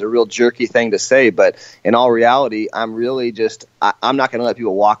person as a real jerky thing to say. But in all reality, I'm really just I'm not going to let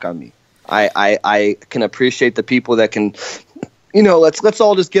people walk on me. I can appreciate the people that can, let's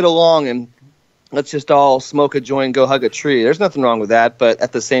all just get along and let's just all smoke a joint and go hug a tree. There's nothing wrong with that. But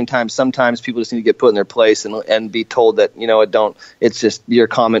at the same time, sometimes people just need to get put in their place and be told that, it's just your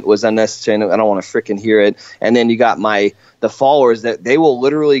comment was unnecessary and I don't want to freaking hear it. And then you got the followers that they will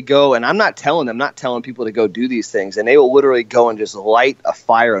literally go, and I'm not telling people to go do these things, and they will literally go and just light a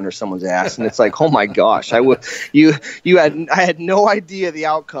fire under someone's ass. And it's like, oh my gosh, I had no idea the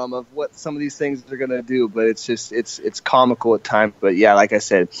outcome of what some of these things are going to do, but it's comical at times. But yeah, like I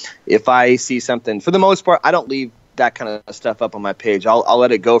said, if I see something, for the most part, I don't leave that kind of stuff up on my page. I'll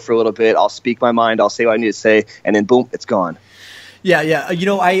let it go for a little bit. I'll speak my mind. I'll say what I need to say, and then boom, it's gone. Yeah.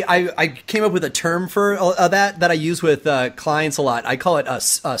 I came up with a term for that I use with clients a lot. I call it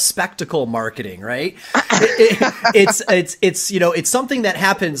spectacle marketing, right? It's something that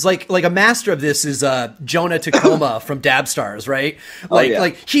happens like a master of this is Jonah Tacoma from Dabstars, right?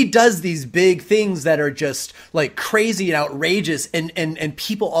 Like he does these big things that are just like crazy and outrageous, and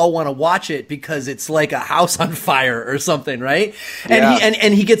people all want to watch it because it's like a house on fire or something, right?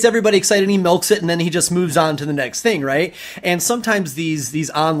 And he gets everybody excited and he milks it, and then he just moves on to the next thing, right? And sometimes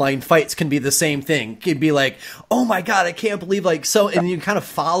these online fights can be the same thing. It could be like, oh my God, I can't believe and you kind of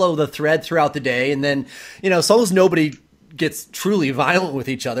follow the thread throughout the day. And then, as long as nobody gets truly violent with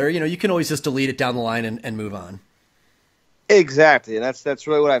each other, you can always just delete it down the line and move on. Exactly, and that's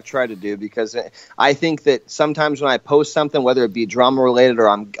really what I've tried to do, because I think that sometimes when I post something, whether it be drama related or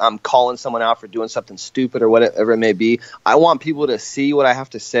I'm calling someone out for doing something stupid or whatever it may be, I want people to see what I have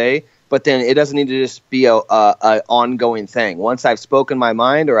to say, but then it doesn't need to just be a ongoing thing. Once I've spoken my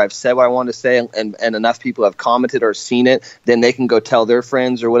mind or I've said what I want to say, and enough people have commented or seen it, then they can go tell their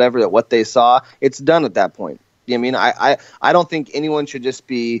friends or whatever that what they saw. It's done at that point. I mean, I don't think anyone should just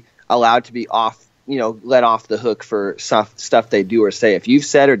be allowed to be let off the hook for stuff they do or say. If you've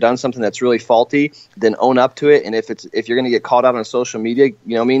said or done something that's really faulty, then own up to it. And if you're going to get called out on social media,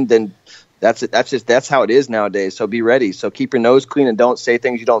 then that's how it is nowadays. So be ready. So keep your nose clean and don't say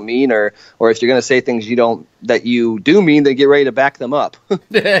things you don't mean, or if you're going to say things that you do mean, then get ready to back them up.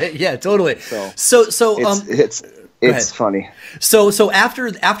 Yeah, totally. It's funny. So after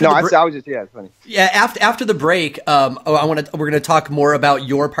I was just it's funny. Yeah, after the break, we're going to talk more about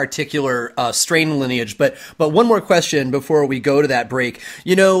your particular strain lineage, but one more question before we go to that break.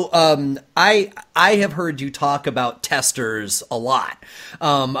 I have heard you talk about testers a lot,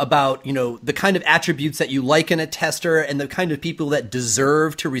 about the kind of attributes that you like in a tester and the kind of people that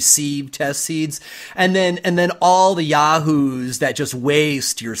deserve to receive test seeds, and then all the yahoos that just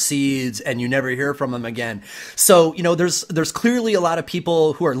waste your seeds and you never hear from them again. So there's clearly a lot of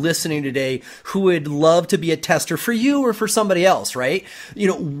people who are listening today who would love to be a tester for you or for somebody else, right?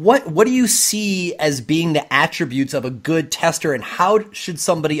 What do you see as being the attributes of a good tester, and how should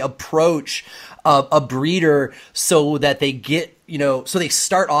somebody approach a breeder so that they get, so they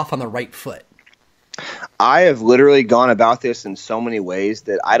start off on the right foot? I have literally gone about this in so many ways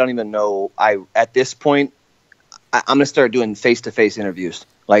that I don't even know. At this point, I'm going to start doing face-to-face interviews.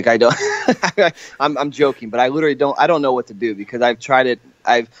 Like I don't, I'm joking, but I literally don't know what to do, because I've tried it.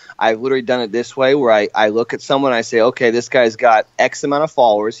 I've literally done it this way, where I look at someone, I say, okay, this guy's got X amount of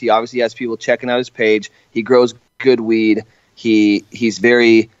followers. He obviously has people checking out his page. He grows good weed. He's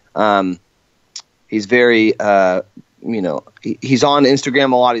very he's on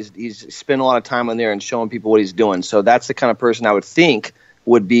Instagram a lot. He's spending a lot of time on there and showing people what he's doing. So that's the kind of person I would think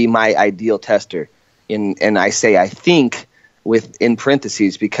would be my ideal tester. And I say I think in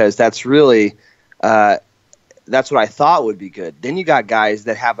parentheses, because that's really that's what I thought would be good. Then you got guys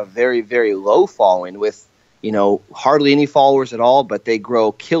that have a very, very low following with hardly any followers at all, but they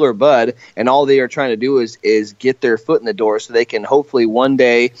grow killer bud, and all they are trying to do is get their foot in the door so they can hopefully one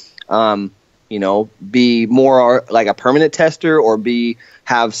day be more like a permanent tester, or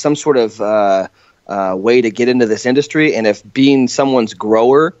have some sort of way to get into this industry. And if being someone's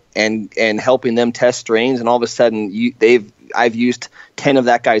grower and helping them test strains, and all of a sudden I've used 10 of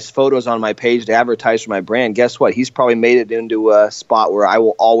that guy's photos on my page to advertise for my brand, guess what? He's probably made it into a spot where I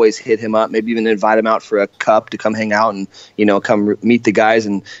will always hit him up, maybe even invite him out for a cup to come hang out and, come meet the guys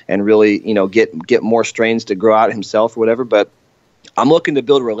and really, get more strains to grow out himself or whatever. But I'm looking to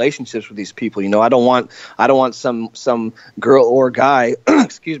build relationships with these people. I don't want some girl or guy,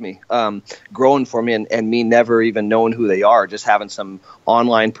 excuse me, growing for me and me never even knowing who they are, just having some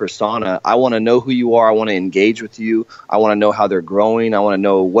online persona. I want to know who you are. I want to engage with you. I want to know how they're growing. I want to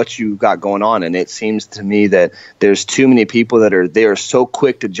know what you got going on. And it seems to me that there's too many people they are so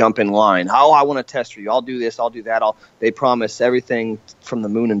quick to jump in line. Oh, I want to test for you. I'll do this. I'll do that. They promise everything from the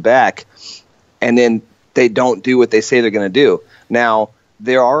moon and back, and then they don't do what they say they're going to do. Now,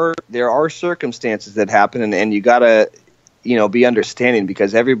 there are circumstances that happen, and you got to, be understanding,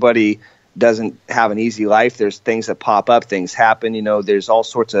 because everybody doesn't have an easy life. There's things that pop up, things happen, there's all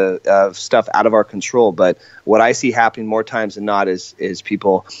sorts of stuff out of our control. But what I see happening more times than not is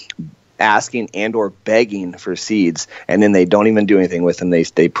people asking and or begging for seeds, and then they don't even do anything with them. They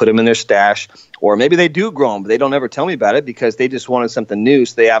put them in their stash, or maybe they do grow them, but they don't ever tell me about it because they just wanted something new,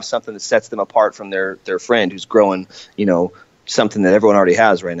 so they have something that sets them apart from their friend who's growing, something that everyone already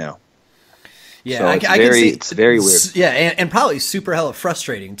has right now. Yeah, so it's very weird. Yeah, and probably super hella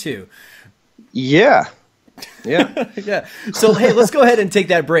frustrating too. Yeah. Yeah. So, hey, let's go ahead and take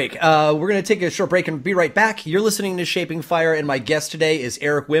that break. We're going to take a short break and be right back. You're listening to Shaping Fire, and my guest today is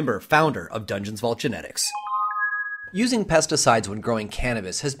Eric Wimber, founder of Dungeons Vault Genetics. Using pesticides when growing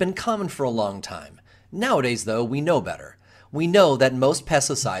cannabis has been common for a long time. Nowadays, though, we know better. We know that most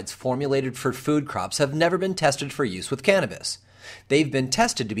pesticides formulated for food crops have never been tested for use with cannabis. They've been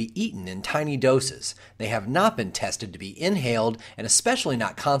tested to be eaten in tiny doses. They have not been tested to be inhaled, and especially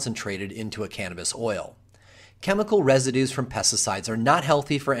not concentrated into a cannabis oil. Chemical residues from pesticides are not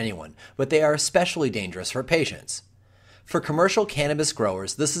healthy for anyone, but they are especially dangerous for patients. For commercial cannabis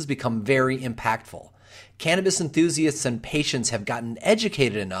growers, this has become very impactful. Cannabis enthusiasts and patients have gotten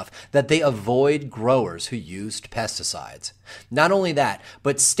educated enough that they avoid growers who used pesticides. Not only that,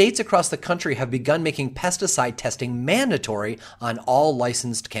 but states across the country have begun making pesticide testing mandatory on all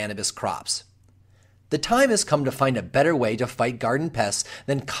licensed cannabis crops. The time has come to find a better way to fight garden pests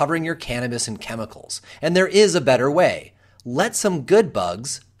than covering your cannabis in chemicals. And there is a better way. Let some good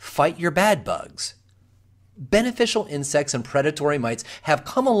bugs fight your bad bugs. Beneficial insects and predatory mites have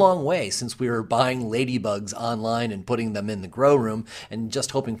come a long way since we were buying ladybugs online and putting them in the grow room and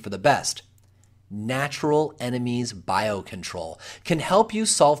just hoping for the best. Natural Enemies Biocontrol can help you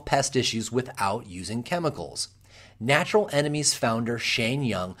solve pest issues without using chemicals. Natural Enemies founder Shane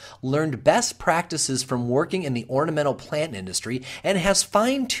Young learned best practices from working in the ornamental plant industry and has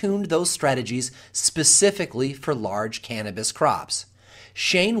fine-tuned those strategies specifically for large cannabis crops.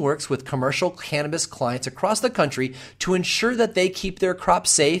 Shane works with commercial cannabis clients across the country to ensure that they keep their crops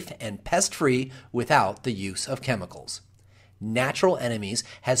safe and pest-free without the use of chemicals. Natural Enemies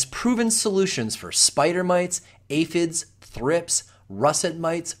has proven solutions for spider mites, aphids, thrips, russet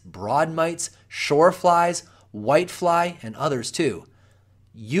mites, broad mites, shore flies, whitefly, and others too.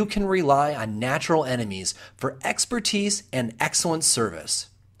 You can rely on Natural Enemies for expertise and excellent service.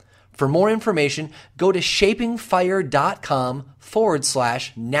 For more information, go to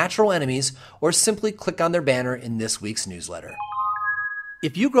shapingfire.com/Natural Enemies or simply click on their banner in this week's newsletter.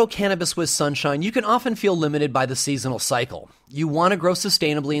 If you grow cannabis with sunshine, you can often feel limited by the seasonal cycle. You want to grow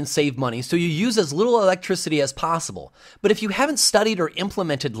sustainably and save money, so you use as little electricity as possible. But if you haven't studied or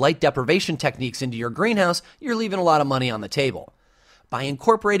implemented light deprivation techniques into your greenhouse, you're leaving a lot of money on the table. By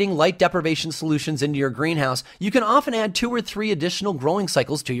incorporating light deprivation solutions into your greenhouse, you can often add 2 or 3 additional growing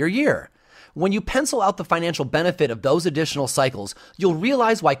cycles to your year. When you pencil out the financial benefit of those additional cycles, you'll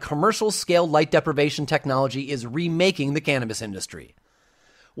realize why commercial-scale light deprivation technology is remaking the cannabis industry.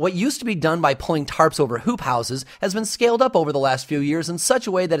 What used to be done by pulling tarps over hoop houses has been scaled up over the last few years in such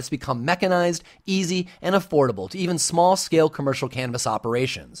a way that it's become mechanized, easy, and affordable to even small-scale commercial cannabis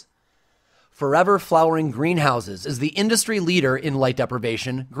operations. Forever Flowering Greenhouses is the industry leader in light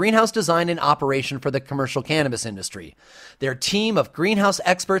deprivation, greenhouse design, and operation for the commercial cannabis industry. Their team of greenhouse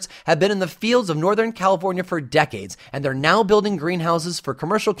experts have been in the fields of Northern California for decades, and they're now building greenhouses for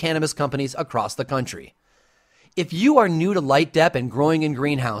commercial cannabis companies across the country. If you are new to light dep and growing in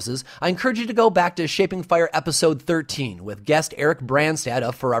greenhouses, I encourage you to go back to Shaping Fire episode 13 with guest Eric Branstad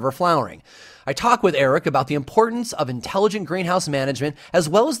of Forever Flowering. I talk with Eric about the importance of intelligent greenhouse management as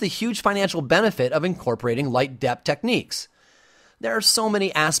well as the huge financial benefit of incorporating light dep techniques. There are so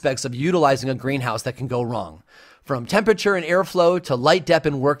many aspects of utilizing a greenhouse that can go wrong. From temperature and airflow to light dep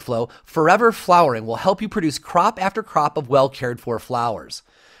and workflow, Forever Flowering will help you produce crop after crop of well-cared-for flowers.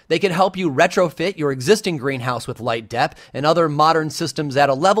 They can help you retrofit your existing greenhouse with light dep and other modern systems at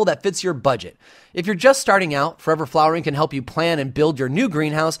a level that fits your budget. If you're just starting out, Forever Flowering can help you plan and build your new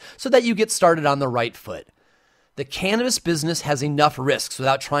greenhouse so that you get started on the right foot. The cannabis business has enough risks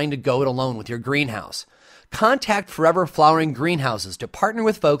without trying to go it alone with your greenhouse. Contact Forever Flowering Greenhouses to partner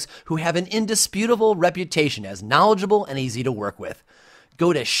with folks who have an indisputable reputation as knowledgeable and easy to work with.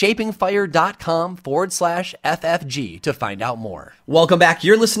 Go to shapingfire.com/FFG to find out more. Welcome back.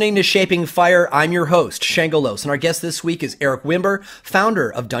 You're listening to Shaping Fire. I'm your host, Shangolos, and our guest this week is Eric Wimber,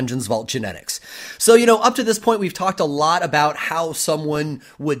 founder of Dungeons Vault Genetics. So, up to this point, we've talked a lot about how someone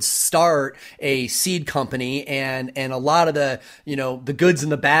would start a seed company and a lot of the, the goods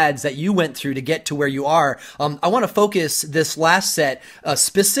and the bads that you went through to get to where you are. I want to focus this last set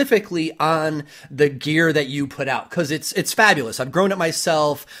specifically on the gear that you put out because it's fabulous. I've grown it myself.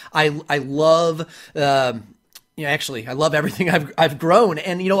 I love, actually, I love everything I've grown.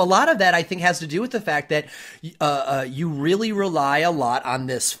 And, a lot of that I think has to do with the fact that you really rely a lot on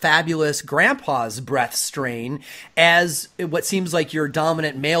this fabulous grandpa's breath strain as what seems like your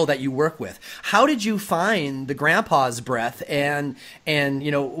dominant male that you work with. How did you find the grandpa's breath and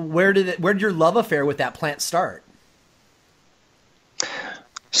where did your love affair with that plant start?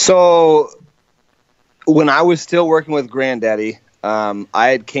 So when I was still working with Granddaddy, I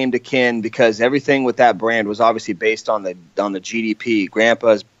had came to kin because everything with that brand was obviously based on the GDP.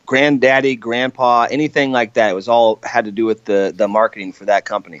 Grandpa's granddaddy, grandpa, anything like that. It was all had to do with the marketing for that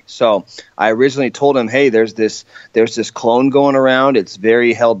company. So I originally told him, hey, there's this clone going around. It's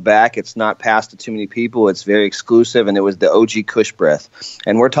very held back. It's not passed to too many people. It's very exclusive, and it was the OG Kush Breath.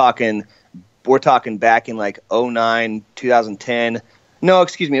 And we're talking back in like 2009, 2010. No,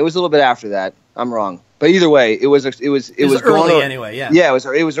 excuse me, it was a little bit after that. I'm wrong. But either way, it was early anyway. Yeah. Yeah,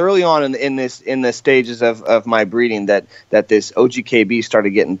 it was early on in the stages of my breeding that this OGKB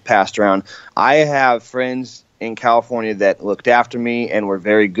started getting passed around. I have friends in California that looked after me and were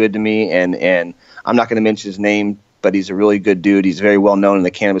very good to me. And I'm not going to mention his name, but he's a really good dude. He's very well known in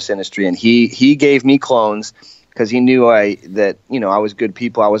the cannabis industry. And he gave me clones because he knew I was good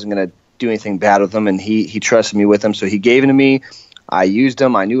people. I wasn't going to do anything bad with them. And he trusted me with them. So he gave them to me. I used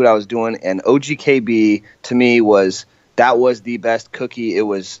them. I knew what I was doing. And OGKB to me was the best cookie. It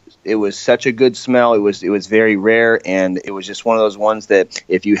was such a good smell. It was very rare, and it was just one of those ones that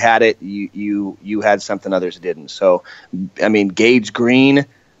if you had it, you had something others didn't. So, I mean, Gage Green,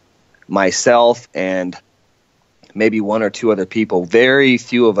 myself, and maybe one or two other people. Very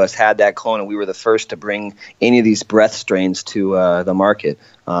few of us had that clone, and we were the first to bring any of these breath strains to the market.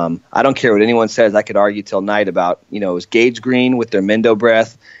 I don't care what anyone says. I could argue till night about, it was Gage Green with their Mendo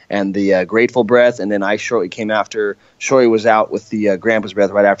breath and the Grateful breath, and then I shortly came after. Shorty was out with the Grandpa's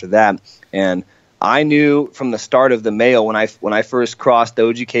breath right after that, and I knew from the start of the mail when I first crossed the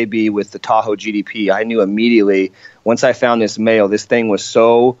OGKB with the Tahoe GDP, I knew immediately once I found this mail, this thing was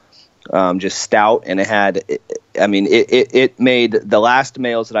so just stout, and it made the last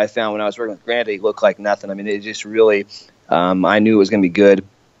males that I found when I was working with Grandy look like nothing. I mean, it just really, I knew it was going to be good.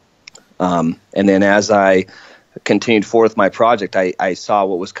 And then as I continued forth my project, I saw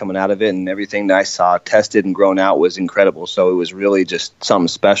what was coming out of it, and everything that I saw tested and grown out was incredible. So it was really just something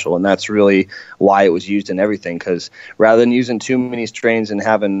special, and that's really why it was used in everything, because rather than using too many strains and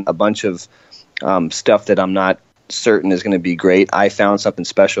having a bunch of stuff that I'm not certain is going to be great, I found something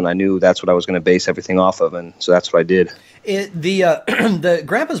special, and I knew that's what I was going to base everything off of, and so that's what I did. The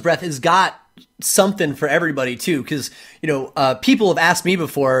Grandpa's breath has got something for everybody too, because people have asked me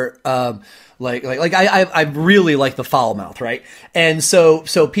before, I really like the foul mouth, right? And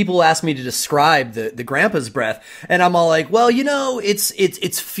so people ask me to describe the Grandpa's breath, and I'm all like, well,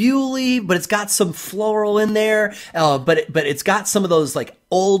 it's fuely, but it's got some floral in there, but it's got some of those like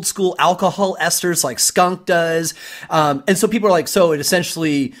old school alcohol esters like skunk does, and so people are like, so it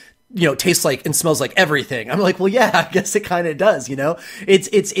essentially tastes like and smells like everything. I'm like, well, yeah, I guess it kind of does.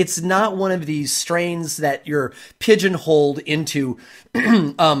 It's not one of these strains that you're pigeonholed into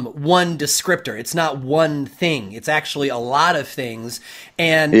one descriptor. It's not one thing. It's actually a lot of things.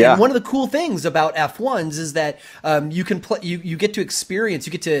 And one of the cool things about F1s is that you can play, you get to experience,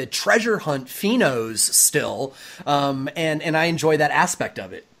 you get to treasure hunt phenos still, and I enjoy that aspect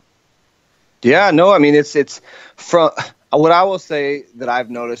of it. Yeah, no, I mean it's from. What I will say that I've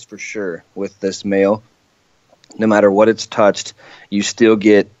noticed for sure with this male, no matter what it's touched, you still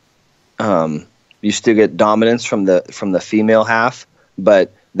get dominance from the female half,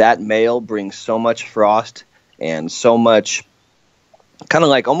 but that male brings so much frost and so much kind of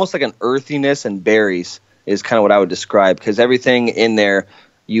like almost like an earthiness and berries is kind of what I would describe, because everything in there,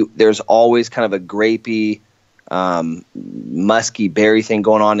 there's always kind of a grapey, musky berry thing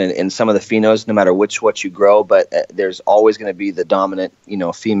going on in some of the phenos, no matter what you grow, but there's always going to be the dominant,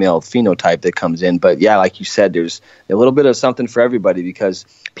 female phenotype that comes in. But yeah, like you said, there's a little bit of something for everybody, because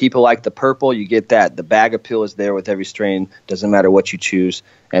people like the purple, you get that. The bag appeal is there with every strain, doesn't matter what you choose.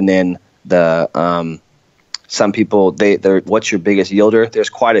 And then the, some people, they're what's your biggest yielder? There's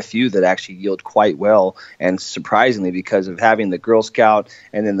quite a few that actually yield quite well, and surprisingly, because of having the Girl Scout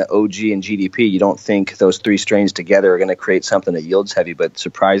and then the OG and GDP, you don't think those three strains together are going to create something that yields heavy, but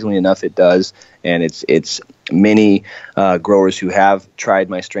surprisingly enough, it does. And it's many growers who have tried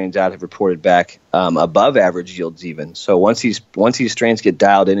my strains out have reported back above average yields even. So once these strains get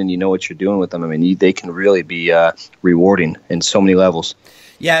dialed in and you know what you're doing with them, I mean, they can really be rewarding in so many levels.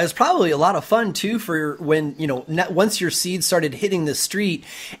 Yeah, it was probably a lot of fun too for when, once your seeds started hitting the street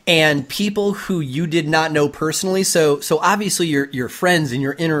and people who you did not know personally. So obviously your friends in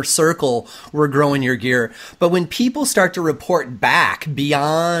your inner circle were growing your gear. But when people start to report back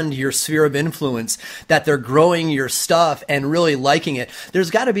beyond your sphere of influence that they're growing your stuff and really liking it,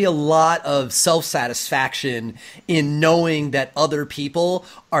 there's got to be a lot of self-satisfaction in knowing that other people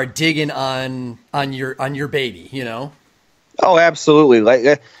are digging on your baby, Oh, absolutely.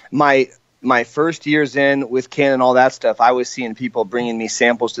 Like my first years in with Ken and all that stuff, I was seeing people bringing me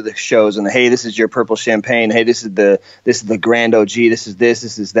samples to the shows, and hey, this is your purple champagne. Hey, this is the Grand OG. This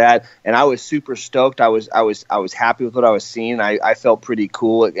is that. And I was super stoked. I was happy with what I was seeing. I felt pretty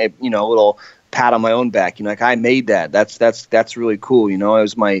cool. A little pat on my own back. Like I made that. That's really cool.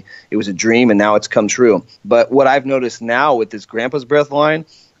 It was a dream, and now it's come true. But what I've noticed now with this Grandpa's Breath line,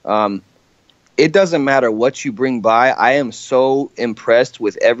 it doesn't matter what you bring by. I am so impressed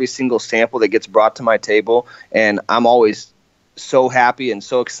with every single sample that gets brought to my table, and I'm always so happy and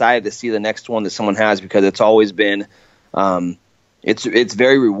so excited to see the next one that someone has, because it's always been it's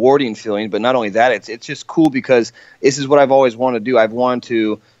very rewarding feeling. But not only that, it's just cool because this is what I've always wanted to do. I've wanted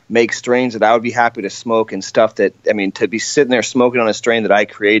to make strains that I would be happy to smoke, and stuff that, I mean, to be sitting there smoking on a strain that I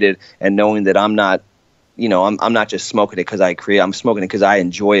created and knowing that I'm not, I'm not just smoking it because I'm smoking it because I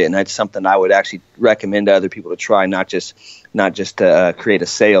enjoy it, and that's something I would actually recommend to other people to try, not just to create a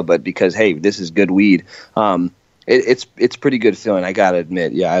sale, but because, hey, this is good weed. It's pretty good feeling, I gotta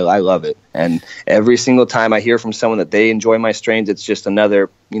admit. Yeah, I love it, and every single time I hear from someone that they enjoy my strains, it's just another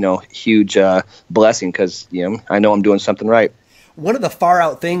huge blessing, because I know I'm doing something right. One of the far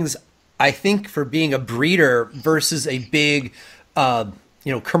out things, I think, for being a breeder versus a big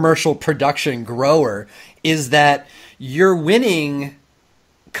commercial production grower, is that you're winning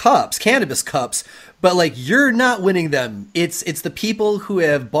cups, cannabis cups, but like, you're not winning them. It's the people who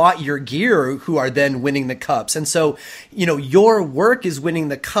have bought your gear who are then winning the cups. And so, your work is winning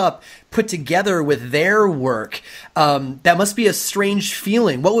the cup put together with their work. That must be a strange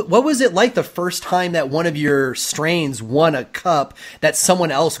feeling. What was it like the first time that one of your strains won a cup that someone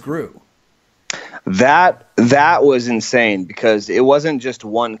else grew? That was insane, because it wasn't just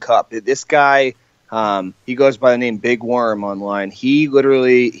one cup. This guy, he goes by the name Big Worm online. He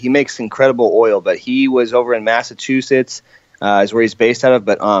makes incredible oil, but he was over in Massachusetts, is where he's based out of.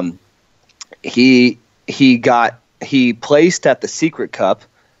 But he placed at the Secret Cup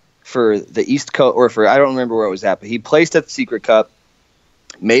for the East Coast, or I don't remember where it was at, but he placed at the Secret Cup,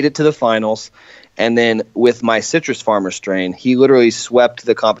 made it to the finals, and then with my Citrus Farmer strain, he literally swept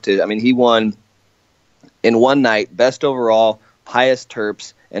the competition. I mean, he won in one night, best overall, highest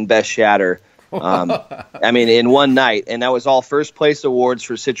terps, and best shatter. In one night, and that was all first place awards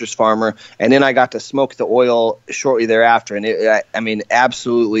for Citrus Farmer. And then I got to smoke the oil shortly thereafter, and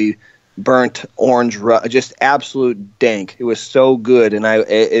absolutely burnt orange, just absolute dank. It was so good,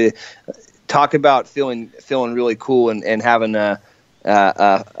 and talk about feeling really cool and having a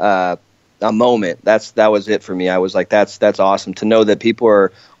moment. That was it for me. I was like, that's awesome to know that people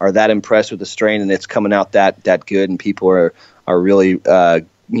are that impressed with the strain, and it's coming out that good, and people are really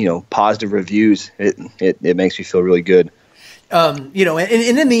positive reviews. It makes me feel really good. And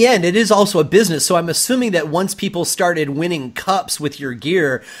in the end, it is also a business. So I'm assuming that once people started winning cups with your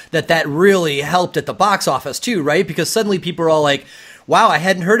gear, that really helped at the box office too, right? Because suddenly people are all like, wow, I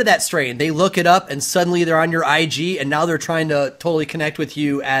hadn't heard of that strain. They look it up, and suddenly they're on your IG, and now they're trying to totally connect with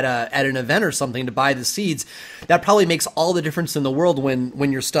you at an event or something to buy the seeds. That probably makes all the difference in the world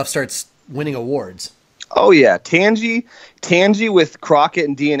when your stuff starts winning awards. Oh yeah, Tangy with Crockett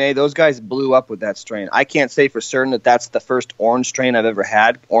and DNA, those guys blew up with that strain. I can't say for certain that that's the first orange strain I've ever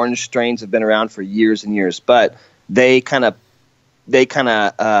had. Orange strains have been around for years and years, but they kind of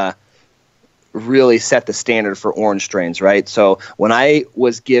really set the standard for orange strains, right? So when I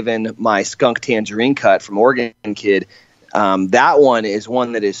was given my skunk tangerine cut from Oregon Kid, that one is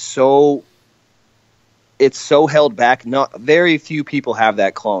one that is so held back. Not very few people have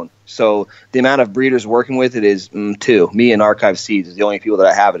that clone. So the amount of breeders working with it is two. Me and Archive Seeds is the only people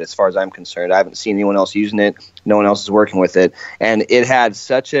that have it, as far as I'm concerned. I haven't seen anyone else using it. No one else is working with it, and it had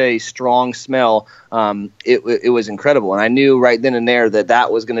such a strong smell. It was incredible, and I knew right then and there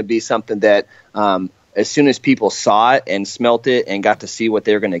that was going to be something that, as soon as people saw it and smelt it and got to see what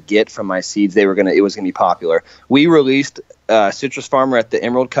they were going to get from my seeds, it was going to be popular. We released Citrus Farmer at the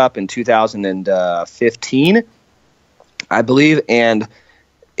Emerald Cup in 2015, I believe, and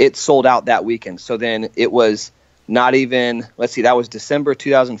it sold out that weekend. So then it was not even, that was December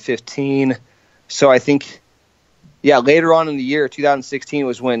 2015. So I think, later on in the year, 2016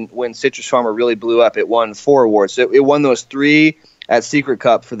 was when Citrus Farmer really blew up. It won 4 awards. So it won those 3 at Secret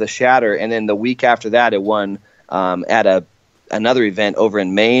Cup for the shatter, and then the week after that it won at another event over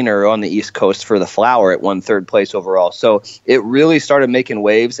in Maine or on the East Coast for the flower. It won 3rd place overall. So it really started making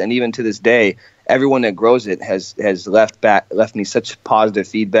waves, and even to this day, everyone that grows it has left me such positive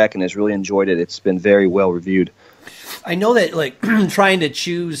feedback and has really enjoyed it. It's been very well reviewed. I know that like trying to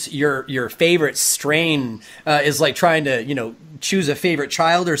choose your favorite strain is like trying to choose a favorite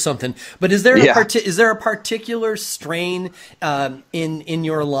child or something. But is there a particular strain in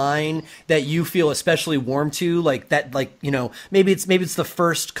your line that you feel especially warm to, like that, maybe it's the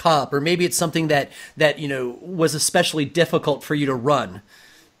first cup, or maybe it's something that was especially difficult for you to run?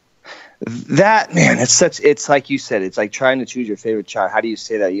 That, man, it's like you said, it's like trying to choose your favorite child. How do you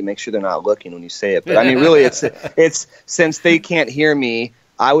say that? You make sure they're not looking when you say it. But I mean, really, it's since they can't hear me,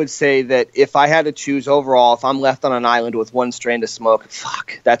 I would say that if I had to choose overall, if I'm left on an island with one strain to smoke,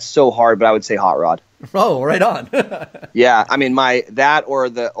 that's so hard, but I would say Hot Rod. Oh, right on. Yeah, I mean, that or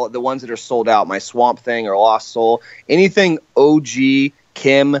the ones that are sold out, my Swamp Thing or Lost Soul, anything OG,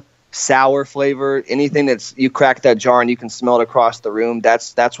 Kim, sour flavor, anything that's, you crack that jar and you can smell it across the room.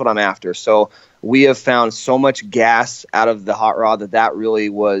 That's what I'm after. So we have found so much gas out of the hot rod that really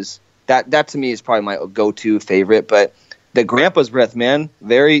was, that to me is probably my go-to favorite. But the Grandpa's Breath, man,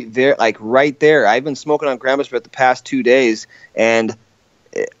 very, very, like right there. I've been smoking on Grandpa's Breath the past 2 days, and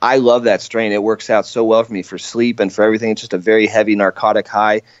I love that strain. It works out so well for me for sleep and for everything. It's just a very heavy narcotic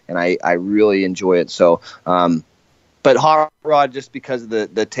high, and I really enjoy it. So, but hot rod, just because of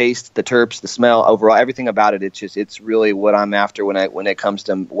the taste, the terps, the smell, overall, everything about it, it's really what I'm after when it comes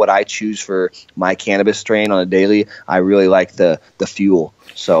to what I choose for my cannabis strain on a daily. I really like the fuel.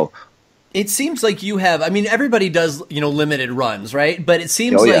 So it seems like you have, I mean, everybody does, limited runs, right? But it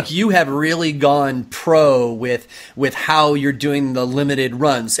seems like you have really gone pro with how you're doing the limited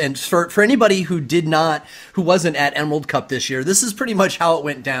runs. And for anybody who wasn't at Emerald Cup this year, this is pretty much how it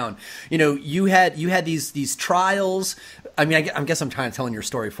went down. You had these trials. I mean, I guess I'm kind of telling your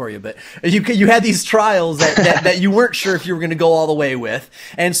story for you, but you had these trials that you weren't sure if you were going to go all the way with.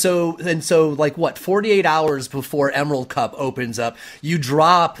 And so like 48 hours before Emerald Cup opens up, you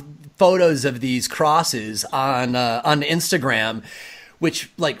drop photos of these crosses on Instagram,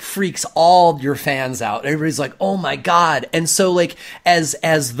 which like freaks all your fans out. Everybody's like, "Oh my God." And so like as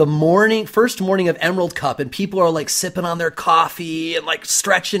the first morning of Emerald Cup and people are like sipping on their coffee and like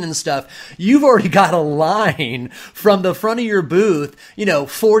stretching and stuff, you've already got a line from the front of your booth,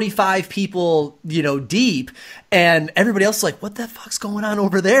 45 people, deep. And everybody else is like, what the fuck's going on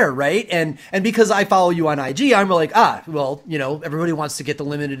over there, right? And because I follow you on IG, I'm like, everybody wants to get the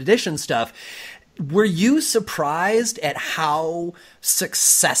limited edition stuff. Were you surprised at how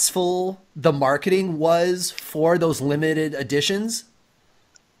successful the marketing was for those limited editions?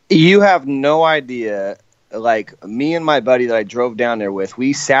 You have no idea. Like, me and my buddy that I drove down there with,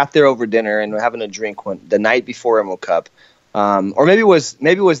 we sat there over dinner and were having a drink the night before Emerald Cup. Or maybe it was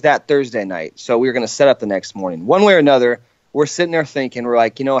that Thursday night. So we were going to set up the next morning. One way or another, we're sitting there thinking, we're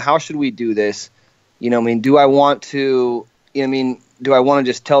like, how should we do this? Do I want to, do I want to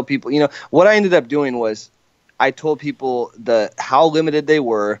just tell people, what I ended up doing was I told people how limited they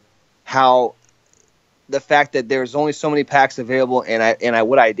were, how the fact that there's only so many packs available. And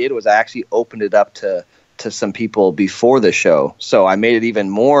what I did was I actually opened it up to some people before the show. So I made it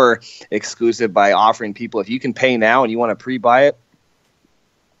even more exclusive by offering people, if you can pay now and you want to pre-buy it,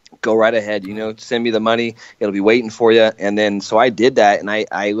 go right ahead, send me the money. It'll be waiting for you. And then, so I did that. And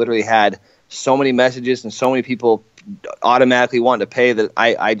I literally had so many messages and so many people automatically wanted to pay that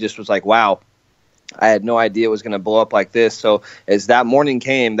I just was like, wow, I had no idea it was going to blow up like this. So as that morning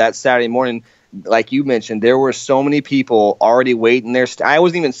came, that Saturday morning, like you mentioned, there were so many people already waiting there. I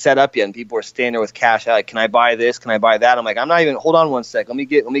wasn't even set up yet, and people were standing there with cash out. Like, can I buy this? Can I buy that? I'm like, I'm not even. Hold on one sec. Let me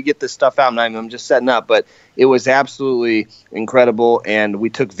get this stuff out. I'm just setting up. But it was absolutely incredible, and we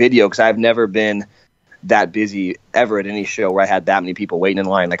took video because I've never been that busy ever at any show where I had that many people waiting in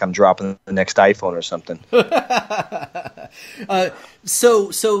line, like I'm dropping the next iPhone or something.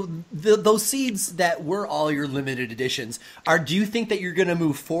 So those seeds that were all your limited editions, do you think that you're going to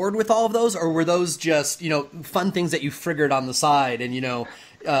move forward with all of those, or were those just fun things that you figured on the side and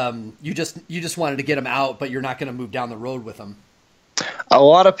you just wanted to get them out, but you're not going to move down the road with them? A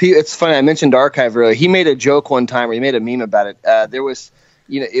lot of people. It's funny. I mentioned Archive earlier. He made a joke one time, or he made a meme about it. There was.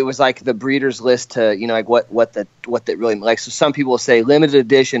 It was like the breeder's list to, like what that really, like, so some people will say limited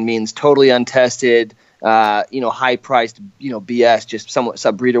edition means totally untested, high priced, BS, just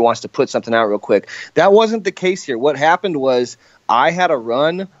some breeder wants to put something out real quick. That wasn't the case here. What happened was I had a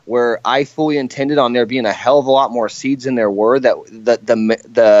run where I fully intended on there being a hell of a lot more seeds than there were, that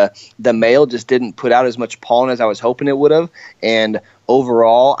the male just didn't put out as much pollen as I was hoping it would have. And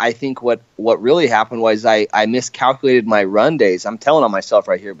overall, I think what really happened was I miscalculated my run days. I'm telling on myself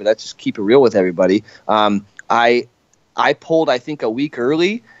right here, but let's just keep it real with everybody. I pulled, I think, a week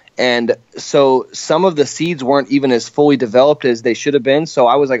early, and so some of the seeds weren't even as fully developed as they should have been. So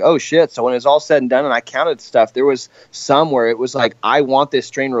I was like, oh shit. So when it was all said and done and I counted stuff, there was some where it was like, I want this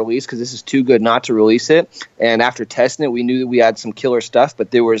strain released because this is too good not to release it. And after testing it, we knew that we had some killer stuff, but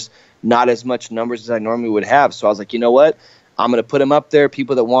there was not as much numbers as I normally would have. So I was like, you know what? I'm going to put them up there.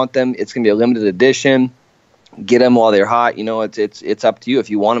 People that want them, it's going to be a limited edition. Get them while they're hot. It's up to you. If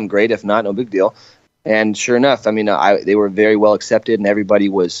you want them, great. If not, no big deal. And sure enough, they were very well accepted, and everybody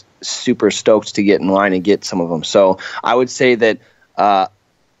was super stoked to get in line and get some of them. So I would say that I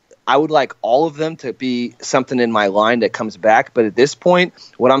would like all of them to be something in my line that comes back. But at this point,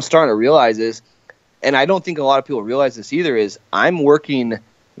 what I'm starting to realize is, and I don't think a lot of people realize this either, is I'm working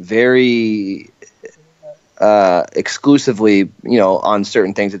very exclusively, on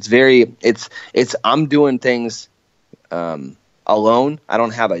certain things. I'm doing things a alone. I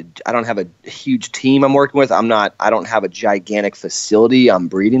don't have a huge team I'm working with. I don't have a gigantic facility I'm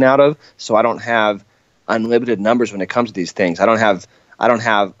breeding out of. So I don't have unlimited numbers when it comes to these things. I don't have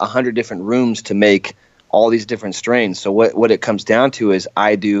 100 different rooms to make all these different strains. So what it comes down to is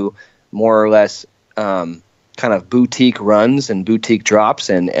I do more or less kind of boutique runs and boutique drops,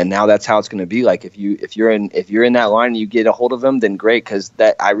 and now that's how it's going to be. Like if you're in that line and you get a hold of them, then great, because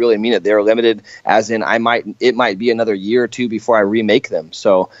that, I really mean it. They're limited, as in it might be another year or two before I remake them.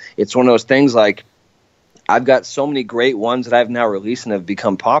 So it's one of those things, like I've got so many great ones that I've now released and have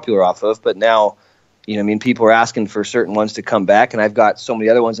become popular off of, but now, people are asking for certain ones to come back, and I've got so many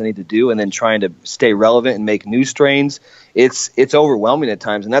other ones I need to do, and then trying to stay relevant and make new strains. It's overwhelming at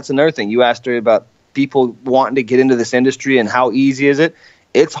times. And that's another thing. You asked earlier about people wanting to get into this industry and how easy is it.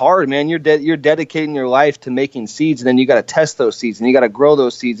 It's hard, man. You're dedicating your life to making seeds, and then you got to test those seeds, and you got to grow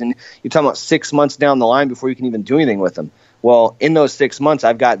those seeds, and you're talking about 6 months down the line before you can even do anything with them. Well, in those 6 months,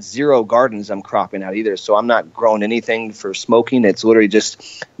 I've got 0 gardens I'm cropping out either, so I'm not growing anything for smoking. It's literally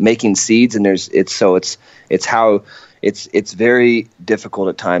just making seeds, and it's very difficult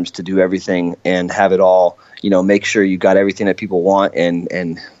at times to do everything and have it all. Make sure you got everything that people want,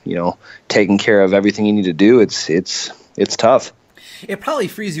 and taking care of everything you need to do. It's tough. It probably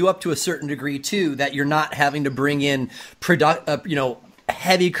frees you up to a certain degree too, that you're not having to bring in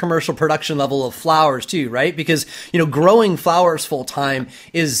heavy commercial production level of flowers too, right? Because growing flowers full time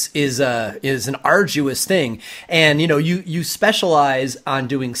is an arduous thing, and you specialize on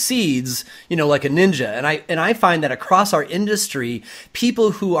doing seeds, like a ninja, and I find that across our industry,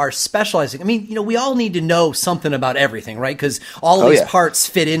 people who are specializing, we all need to know something about everything, right? Because all of these parts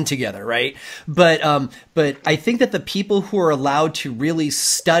fit in together, right? But I think that the people who are allowed to really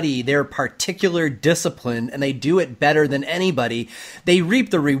study their particular discipline, and they do it better than anybody, they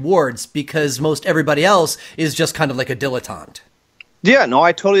reap the rewards, because most everybody else is just kind of like a dilettante. Yeah, no,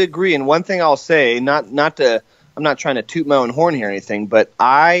 I totally agree. And one thing I'll say, I'm not trying to toot my own horn here or anything, but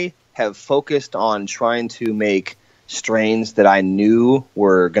I have focused on trying to make strains that I knew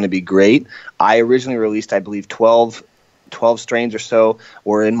were going to be great. I originally released, I believe, 12 strains or so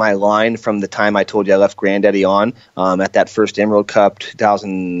were in my line from the time I told you I left Granddaddy on, at that first Emerald Cup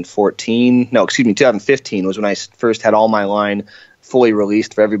 2015 was when I first had all my line fully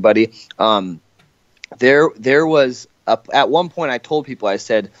released for everybody. There was at one point I told people, I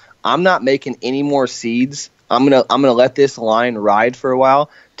said, I'm not making any more seeds. I'm gonna let this line ride for a while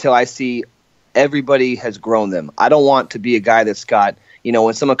till I see everybody has grown them. I don't want to be a guy that's got,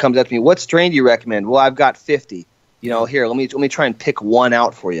 when someone comes up to me, what strain do you recommend? Well, I've got 50. Here, let me try and pick one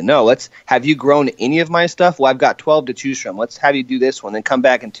out for you. No, have you grown any of my stuff? Well, I've got 12 to choose from. Let's have you do this one, then come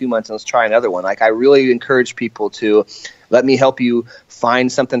back in 2 months and let's try another one. Like, I really encourage people to let me help you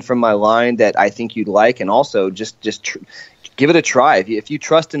find something from my line that I think you'd like, and also just give it a try. If you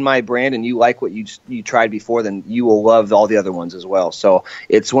trust in my brand and you like what you tried before, then you will love all the other ones as well. So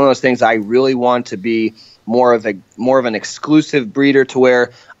it's one of those things. I really want to be more of an exclusive breeder, to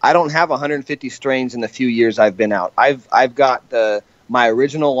where I don't have 150 strains in the few years I've been out. I've got my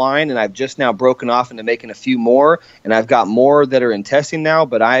original line, and I've just now broken off into making a few more, and I've got more that are in testing now.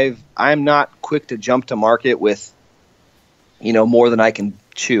 But I'm not quick to jump to market with more than I can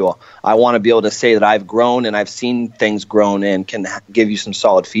chew. I want to be able to say that I've grown and I've seen things grown and can give you some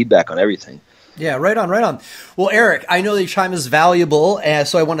solid feedback on everything. Yeah, right on, right on. Well, Eric, I know that your time is valuable,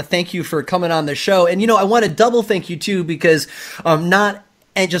 so I want to thank you for coming on the show. And, I want to double thank you, too, because not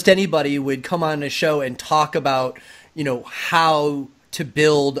just anybody would come on the show and talk about, how to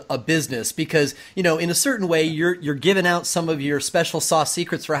build a business, because, in a certain way, you're giving out some of your special sauce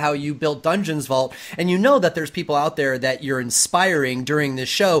secrets for how you built Dungeons Vault. And that there's people out there that you're inspiring during this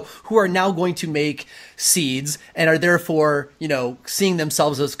show who are now going to make seeds and are therefore, seeing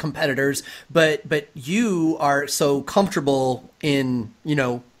themselves as competitors. But you are so comfortable in,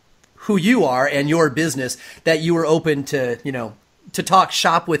 who you are and your business that you were open to, to talk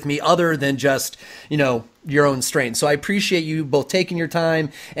shop with me other than just, your own strain. So I appreciate you both taking your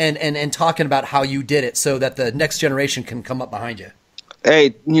time and talking about how you did it so that the next generation can come up behind you.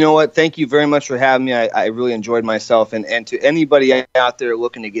 Hey, you know what? Thank you very much for having me. I really enjoyed myself. And to anybody out there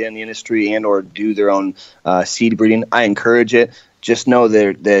looking to get in the industry and or do their own seed breeding, I encourage it. Just know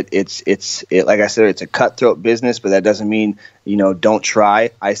that it's like I said, it's a cutthroat business, but that doesn't mean, don't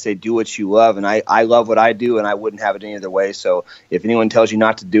try. I say do what you love, and I love what I do, and I wouldn't have it any other way. So if anyone tells you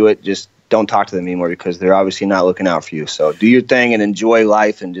not to do it, just don't talk to them anymore, because they're obviously not looking out for you. So do your thing and enjoy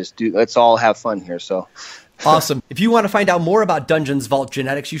life, and let's all have fun here. So awesome. If you want to find out more about Dungeons Vault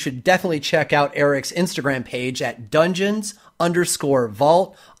Genetics, you should definitely check out Eric's Instagram page at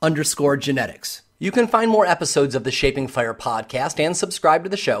Dungeons_Vault_genetics. You can find more episodes of the Shaping Fire podcast and subscribe to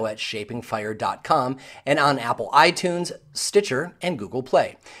the show at shapingfire.com and on Apple iTunes, Stitcher, and Google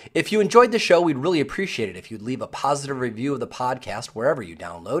Play. If you enjoyed the show, we'd really appreciate it if you'd leave a positive review of the podcast wherever you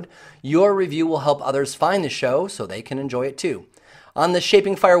download. Your review will help others find the show so they can enjoy it too. On the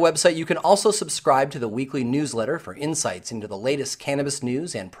Shaping Fire website, you can also subscribe to the weekly newsletter for insights into the latest cannabis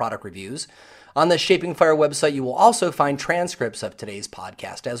news and product reviews. On the Shaping Fire website, you will also find transcripts of today's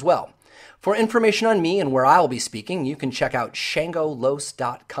podcast as well. For information on me and where I will be speaking, you can check out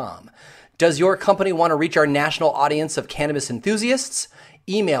shangolos.com. Does your company want to reach our national audience of cannabis enthusiasts?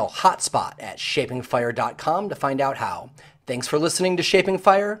 Email hotspot@shapingfire.com to find out how. Thanks for listening to Shaping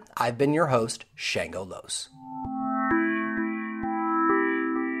Fire. I've been your host, Shango Los.